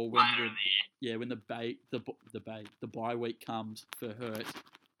 or when when the bye week comes for Hurts,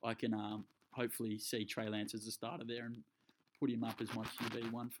 I can hopefully see Trey Lance as the starter there and put him up as my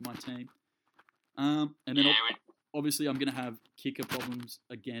QB1 for my team. And then obviously I'm going to have kicker problems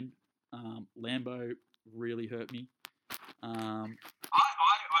again. Lambo really hurt me. I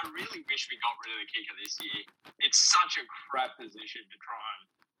really wish we got rid of the kicker this year. It's such a crap position to try and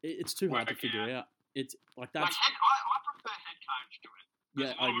it's too hard to figure out. It's like that's. I prefer head coach to it.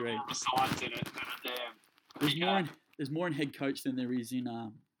 There's I agree. More science in it than a damn. There's more in head coach than there is in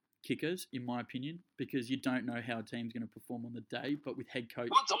kickers, in my opinion, because you don't know how a team's going to perform on the day. But with head coach,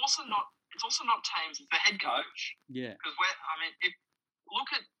 well, it's also not teams. It's the head coach. Yeah. Because look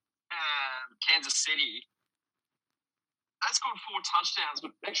at Kansas City. They scored 4 touchdowns,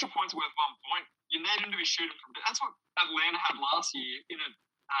 but extra points worth 1 point. You need him to be shooting from. That's what Atlanta had last year in a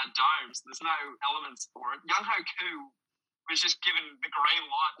domes. There's no elements for it. Young-Ho Koo was just given the green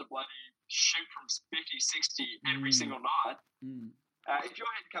light to bloody shoot from 50, 60 every single night. If your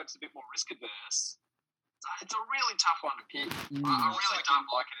head coach is a bit more risk averse, it's a really tough one to pick. I really don't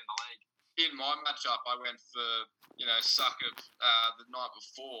like it in the league. In my matchup, I went for Sucker the night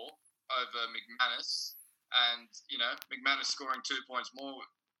before over McManus, and McManus scoring 2 points more.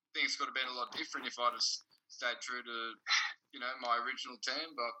 Things could have been a lot different if I just stayed true to my original team,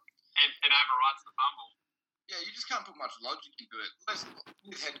 but it overrides the fumble. Yeah, you just can't put much logic into it.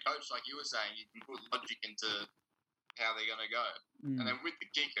 With head coach, like you were saying, you can put logic into how they're going to go. And then with the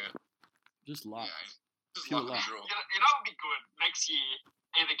kicker, just luck. Just Pure luck of the luck. draw. You know what would be good next year?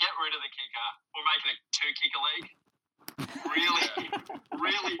 Either get rid of the kicker or make it a 2-kicker league. Really,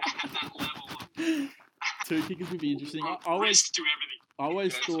 really at that level of 2 kickers would be interesting. I risk to everything.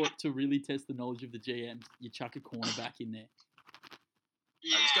 always thought to really test the knowledge of the GMs, you chuck a cornerback in there.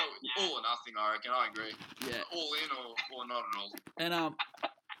 Yeah, Just go all or nothing, I reckon. I agree. Yeah. All in or not at all. And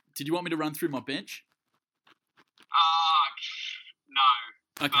did you want me to run through my bench?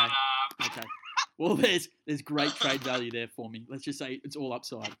 No. Okay. But, Okay. Well, there's great trade value there for me. Let's just say it's all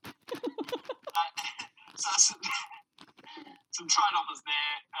upside. so some trade offers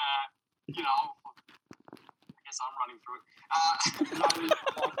there. You know, I guess I'm running through it.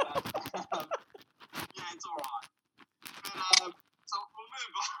 Yeah, it's all right. But so we'll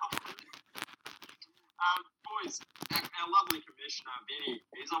move on. Boys, our lovely commissioner, Benet,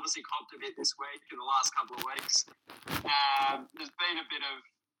 he's obviously copped a bit this week in the last couple of weeks. There's been a bit of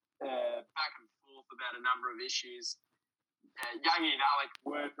back and forth about a number of issues. Youngy and Alec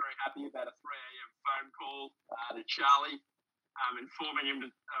weren't very happy about a 3 a.m. phone call to Charlie, informing him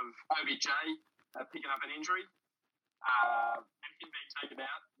of OBJ picking up an injury and him being taken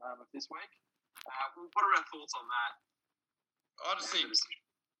out this week. What are our thoughts on that? I just think,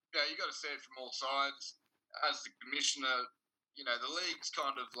 you got to see it from all sides. As the commissioner, the league's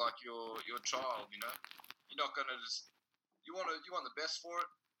kind of like your child. You're not going to just you want the best for it.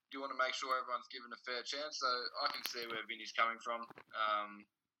 You want to make sure everyone's given a fair chance. So I can see where Vinny's coming from.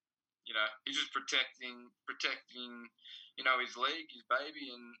 He's just protecting his league, his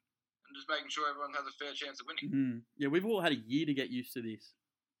baby, and just making sure everyone has a fair chance of winning. Mm-hmm. Yeah, we've all had a year to get used to this.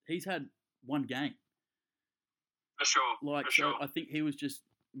 He's had one game. For sure. So I think he was just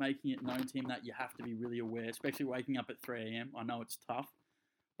making it known to him that you have to be really aware, especially waking up at 3 a.m. I know it's tough,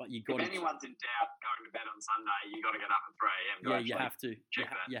 but you got to. If anyone's in doubt going to bed on Sunday, you got to get up at 3 a.m. Yeah, you have to.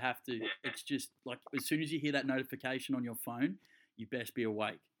 You have to. Yeah. It's just like as soon as you hear that notification on your phone, you best be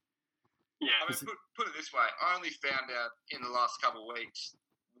awake. Yeah. I mean, put it this way: I only found out in the last couple of weeks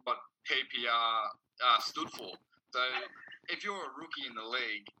what PPR stood for. So if you're a rookie in the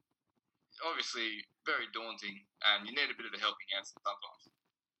league, obviously very daunting, and you need a bit of a helping hand sometimes.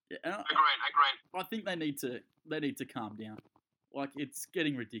 Yeah, Agreed. I think they need to calm down. Like it's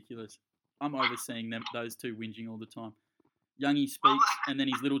getting ridiculous. I'm overseeing those two whinging all the time. Youngy speaks, and then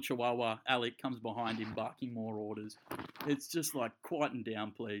his little chihuahua Alec comes behind him barking more orders. It's just like quieten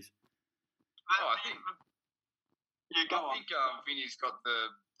down, please. I think Vinny's got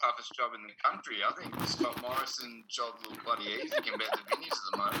the toughest job in the country. I think Scott Morrison's job looks bloody easy compared to Vinny's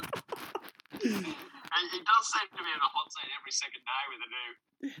at the moment. He does seem to be in the hot seat every second day with a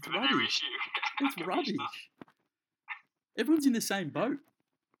new issue. It's rubbish. Everyone's in the same boat.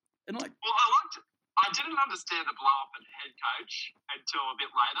 And Well, I didn't understand the blow up at head coach until a bit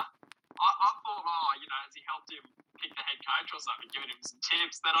later. I thought, has he helped him pick the head coach or something, giving him some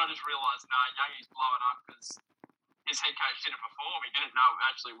tips? Then I just realised, Youngy's blowing up because his head coach didn't perform. He didn't know it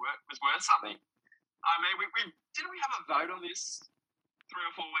actually was worth something. I mean, didn't we have a vote on this 3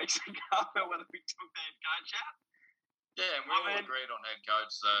 or 4 weeks ago about whether we took the head coach out? Yeah, and we all agreed on head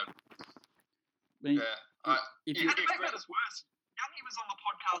coach, so... if to make matters worse, Youngy was on the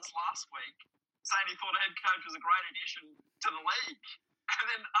podcast last week saying he thought a head coach was a great addition to the league. And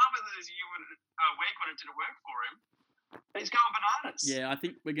then after this week when it didn't work for him, he's going bananas. Yeah, I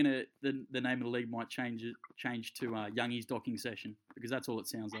think we're gonna the name of the league might change to Youngy's docking session because that's all it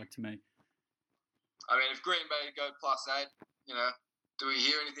sounds like to me. I mean, if Green Bay go +8, do we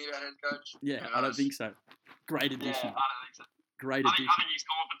hear anything about head coach? Yeah, I don't think so. Great addition. Yeah, I don't think so. Great I addition. think he's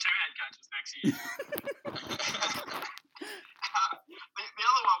gone for 2 head coaches next year. The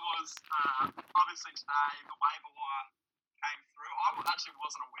other one was obviously today the waiver wire came through. I actually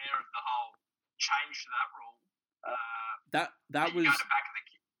wasn't aware of the whole change to that rule. That was. Go to back of the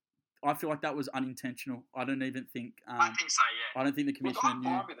I feel like that was unintentional. I don't even think. I think so. Yeah. I don't think the commissioner I'm knew.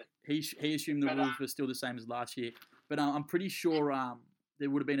 fine with it. He assumed the rules were still the same as last year. But I'm pretty sure there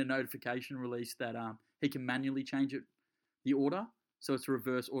would have been a notification released that he can manually change the order, so it's a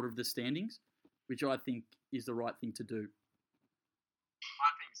reverse order of the standings, which I think is the right thing to do.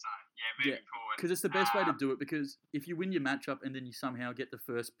 I think so. Yeah, moving forward. Because it's the best way to do it. Because if you win your matchup and then you somehow get the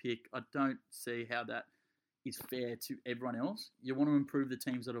first pick, I don't see how that is fair to everyone else. You want to improve the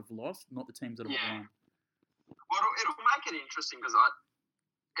teams that have lost, not the teams that have won. Well, it'll make it interesting because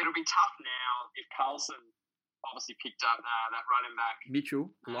it'll be tough now if Carlson obviously picked up that running back.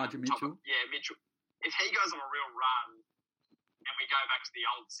 Elijah Mitchell. Mitchell. If he goes on a real run and we go back to the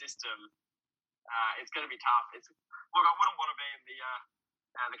old system, it's going to be tough. Look, I wouldn't want to be in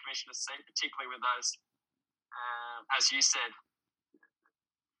the commissioner's seat, particularly with those, as you said,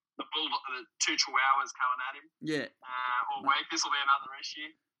 the the two chihuahuas coming at him. Yeah. All week. This will be another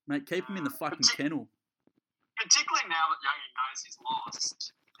issue. Mate, keep him in the fucking kennel. Particularly now that Youngy knows he's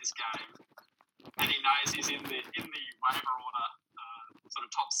lost this game, and he knows he's in the waiver order, sort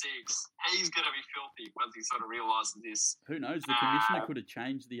of top six. He's going to be filthy once he sort of realises this. Who knows? The commissioner could have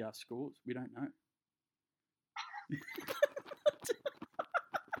changed the scores. We don't know.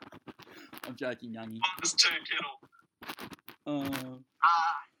 I'm joking, Youngy. Minus 2 Kittle.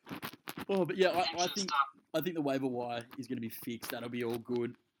 But yeah, I think the waiver wire is going to be fixed. That'll be all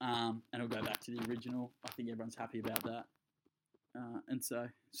good. And it'll go back to the original. I think everyone's happy about that. And so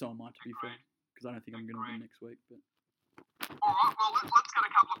am I, to be fair, because I don't think I'm going to win next week. But all right, well, let's get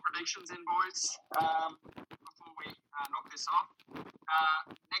a couple of predictions in, boys, before we knock this off.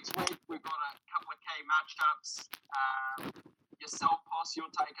 Next week, we've got a couple of key matchups. Yourself, Poss, you're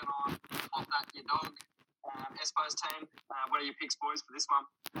taking on Flop That Your Dog, Espo's team. What are your picks, boys, for this one?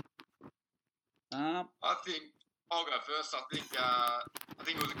 I think I'll go first. I think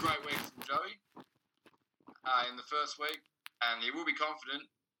it was a great week from Joey in the first week, and he will be confident.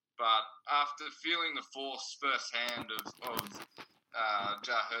 But after feeling the force firsthand of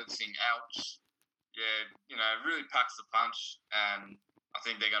Hertzing out, it really packs the punch, and I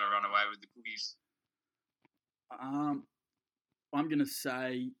think they're going to run away with the cookies. I'm going to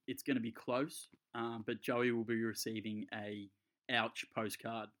say it's going to be close, but Joey will be receiving a ouch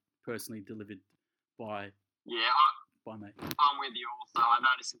postcard personally delivered by me. I'm with you also. I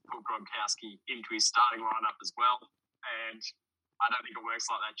noticed he put Gronkowski into his starting lineup as well, and I don't think it works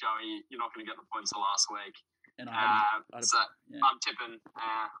like that, Joey. You're not going to get the points of last week. And I'm tipping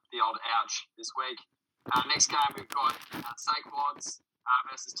the old ouch this week. Next game, we've got Saquads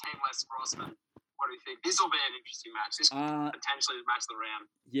versus Team Les Rossman. What do you think? This will be an interesting match. This could potentially the match of the round.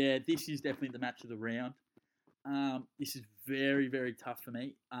 Yeah, this is definitely the match of the round. This is very, very tough for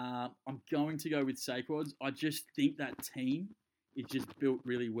me. I'm going to go with Saquads. I just think that team is just built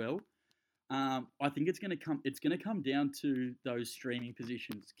really well. I think it's going to come down to those streaming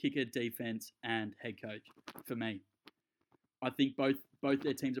positions, kicker, defense, and head coach for me. I think both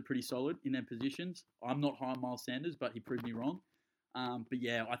their teams are pretty solid in their positions. I'm not high on Miles Sanders, but he proved me wrong. But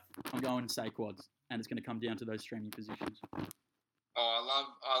yeah, I'm going Saquads, and it's going to come down to those streaming positions. Oh,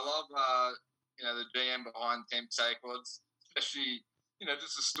 I love the GM behind Team Saquads, especially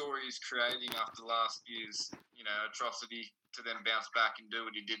just the story he's creating after last year's atrocity to then bounce back and do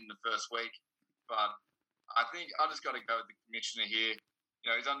what he did in the first week. But I think I just got to go with the commissioner here.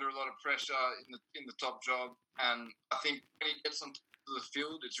 He's under a lot of pressure in the top job, and I think when he gets onto the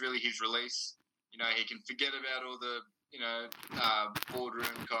field, it's really his release. He can forget about all the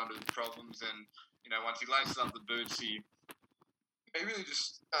boardroom kind of problems, and once he laces up the boots, he really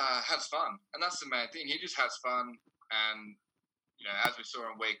just has fun, and that's the main thing. He just has fun, and as we saw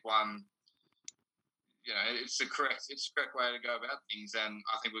in week one, it's the correct way to go about things, and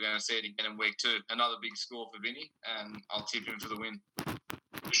I think we're going to see it again in week two. Another big score for Vinny, and I'll tip him for the win.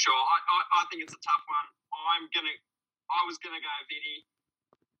 For sure, I think it's a tough one. I was gonna go Vinny.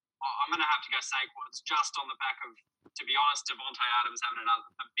 I'm gonna have to go Saquons just on the back of, to be honest, Devontae Adams having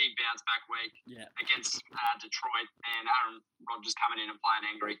a big bounce back week against Detroit, and Aaron Rodgers coming in and playing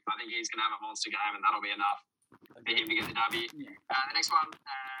angry. I think he's gonna have a monster game, and that'll be enough for him to get the W. Yeah. The next one,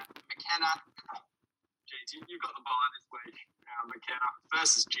 McKenna. Jeez, you've got the bye this week. McKenna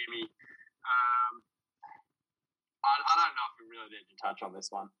versus Jimmy. I don't know if we really need to touch on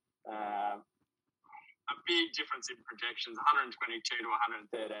this one. A big difference in projections, 122 to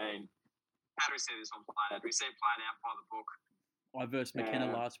 113. How do we see this one playing out? Do we see it playing out by the book? I versed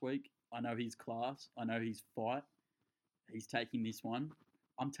McKenna last week. I know his class. I know his fight. He's taking this one.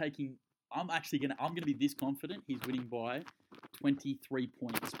 I'm gonna be this confident. He's winning by 23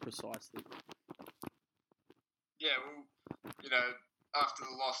 points precisely. Yeah, well, after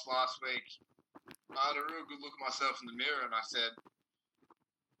the loss last week, I had a real good look at myself in the mirror, and I said,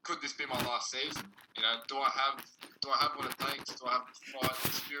 could this be my last season? Do I have what it takes? Do I have the fight,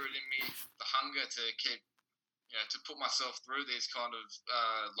 the spirit in me, the hunger to keep, to put myself through these kind of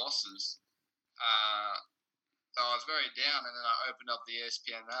losses? I was very down, and then I opened up the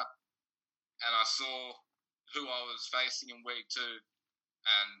ESPN app, and I saw who I was facing in week two,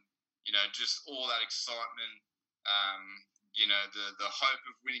 and just all that excitement. The hope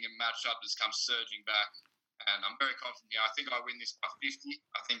of winning a matchup just comes surging back, and I'm very confident here. I think I win this by 50.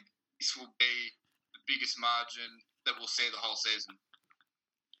 I think this will be the biggest margin that we'll see the whole season.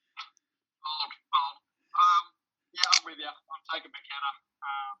 Yeah, I'm with you. I'm taking McKenna.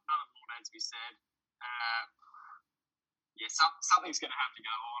 None of more needs to be said. something's going to have to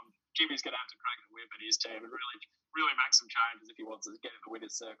go on. Jimmy's going to have to crank the whip at his team and really make some changes if he wants to get in the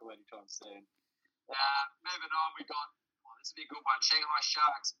winner's circle anytime soon. Moving on, we got this will be a good one. Shanghai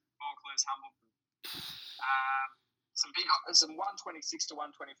Sharks, Vaucluse, Hamilton. Some 126 to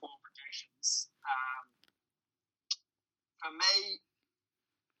 124 predictions. For me,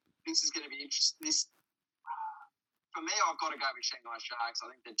 this is going to be interesting. For me, I've got to go with Shanghai Sharks.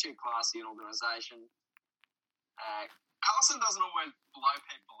 I think they're too classy an organisation. Carlson doesn't always blow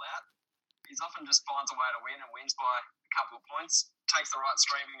people out. He often just finds a way to win and wins by a couple of points. Takes the right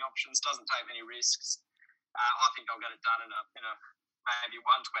streaming options, doesn't take many risks. I think they'll get it done in a maybe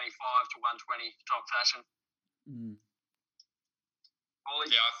 125 to 120 type fashion.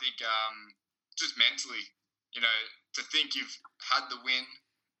 Yeah, I think just mentally, to think you've had the win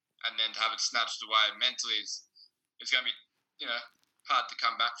and then to have it snatched away, mentally it's going to be, hard to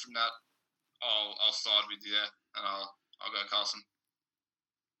come back from that. I'll side with you there, and I'll go Carlson.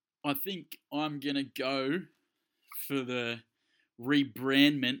 I think I'm going to go for the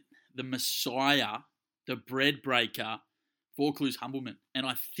rebrandment, the Messiah, the bread breaker, Vaucluse Humbleman. And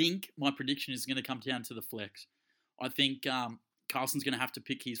I think my prediction is going to come down to the flex. I think Carlson's going to have to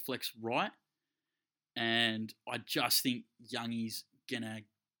pick his flex right. And I just think Youngy's going to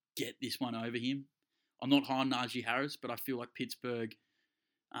get this one over him. I'm not high on Najee Harris, but I feel like Pittsburgh.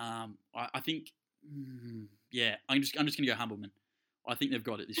 I think, I'm just going to go Humbleman. I think they've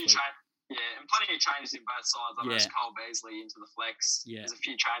got it this week. Yeah, and plenty of changes in both sides. I noticed Cole Beasley into the flex. Yeah. There's a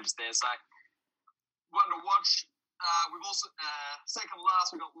few changes there. So, one to watch. We've also, second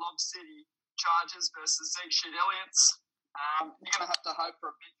last, we've got Lob City Chargers versus Zeke Shit Elliots. You're going to have to hope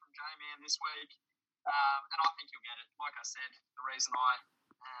for a bit from J-Man this week. And I think you'll get it. Like I said, the reason I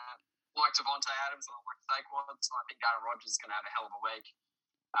like Devontae Adams and I like Saquon, so I think Aaron Rodgers is going to have a hell of a week.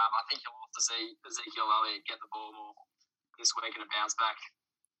 I think you'll also see Ezekiel Elliott get the ball more this week and a bounce back.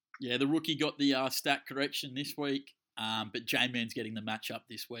 Yeah, the rookie got the stat correction this week, but J-Man's getting the matchup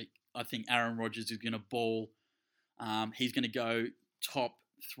this week. I think Aaron Rodgers is going to ball. He's going to go top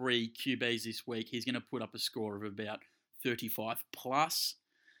 3 QBs this week. He's going to put up a score of about 35 plus.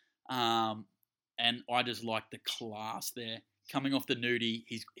 And I just like the class there. Coming off the nudie,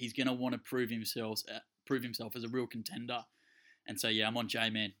 he's going to want to prove himself as a real contender. And so, I'm on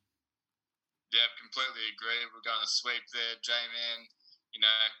J-Man. Yeah, completely agree. We're going to sweep there. J-Man,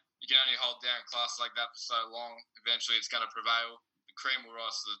 you can only hold down class like that for so long. Eventually, it's going to prevail. The cream will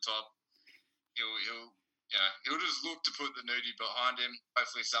rise to the top. He'll just look to put the nudie behind him.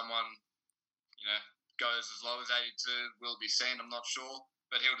 Hopefully, someone, goes as low as 82. Will be seen. I'm not sure,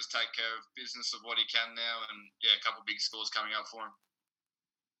 but he'll just take care of business of what he can now. And a couple big scores coming up for him.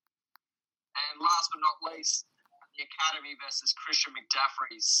 And last but not least, the Academy versus Christian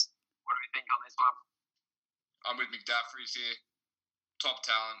McDaffrey's. What do we think on this one? I'm with McDaffrey's here. Top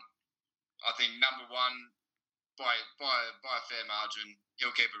talent. I think number one, by a fair margin,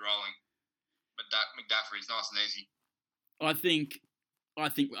 he'll keep it rolling. McDaffrey's nice and easy. I think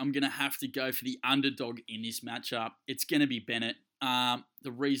I'm going to have to go for the underdog in this matchup. It's going to be Benet.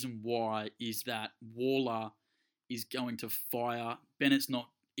 The reason why is that Waller is going to fire. Benet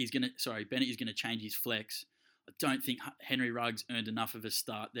is going to change his flex. I don't think Henry Ruggs earned enough of a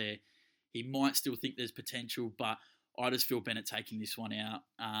start there. He might still think there's potential, but I just feel Benet taking this one out.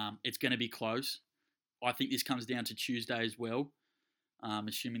 It's going to be close. I think this comes down to Tuesday as well,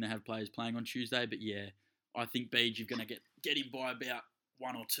 assuming they have players playing on Tuesday. But I think Beej, you're going to get him by about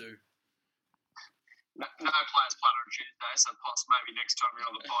 1 or 2. No players playing on Tuesday, so Poss maybe next time you're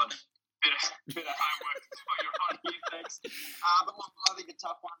on the pod. Bit of homework for your on here, thanks. But look, I think a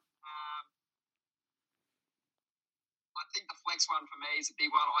tough one. I think the flex one for me is a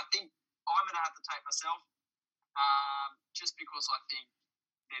big one. I think I'm going to have to take myself just because I think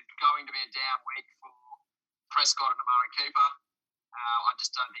there's going to be a down week for Prescott and Amari Cooper. I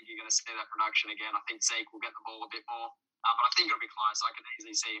just don't think you're going to see that production again. I think Zeke will get the ball a bit more. But I think it'll be close. I can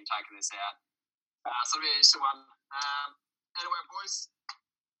easily see him taking this out. So it'll be an interesting one. Anyway, boys,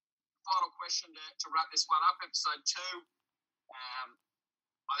 final question to wrap this one up. Episode 2.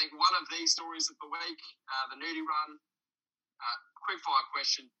 I think one of these stories of the week, the nudie run. Quick fire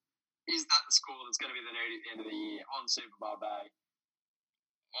question. Is that the score that's going to be the nudie at the end of the year on Super Bowl Day?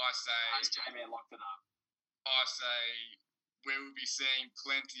 I say... Has J-Man locked it up? I say we will be seeing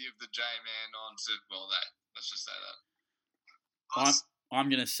plenty of the J-Man on Super Bowl Day. Let's just say that. I'm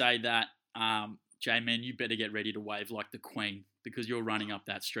going to say that, J-Man, you better get ready to wave like the Queen because you're running up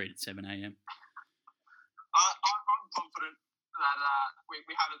that street at 7 a.m. I'm confident that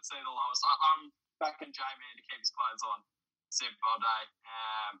we haven't seen the lowest. I'm backing J-Man to keep his clothes on Super Bowl Day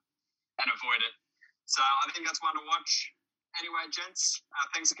and avoid it. So I think that's one to watch. Anyway, gents,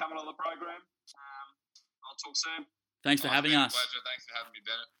 thanks for coming on the program. I'll talk soon. Thanks for having us. Pleasure. Thanks for having me,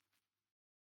 Bennett.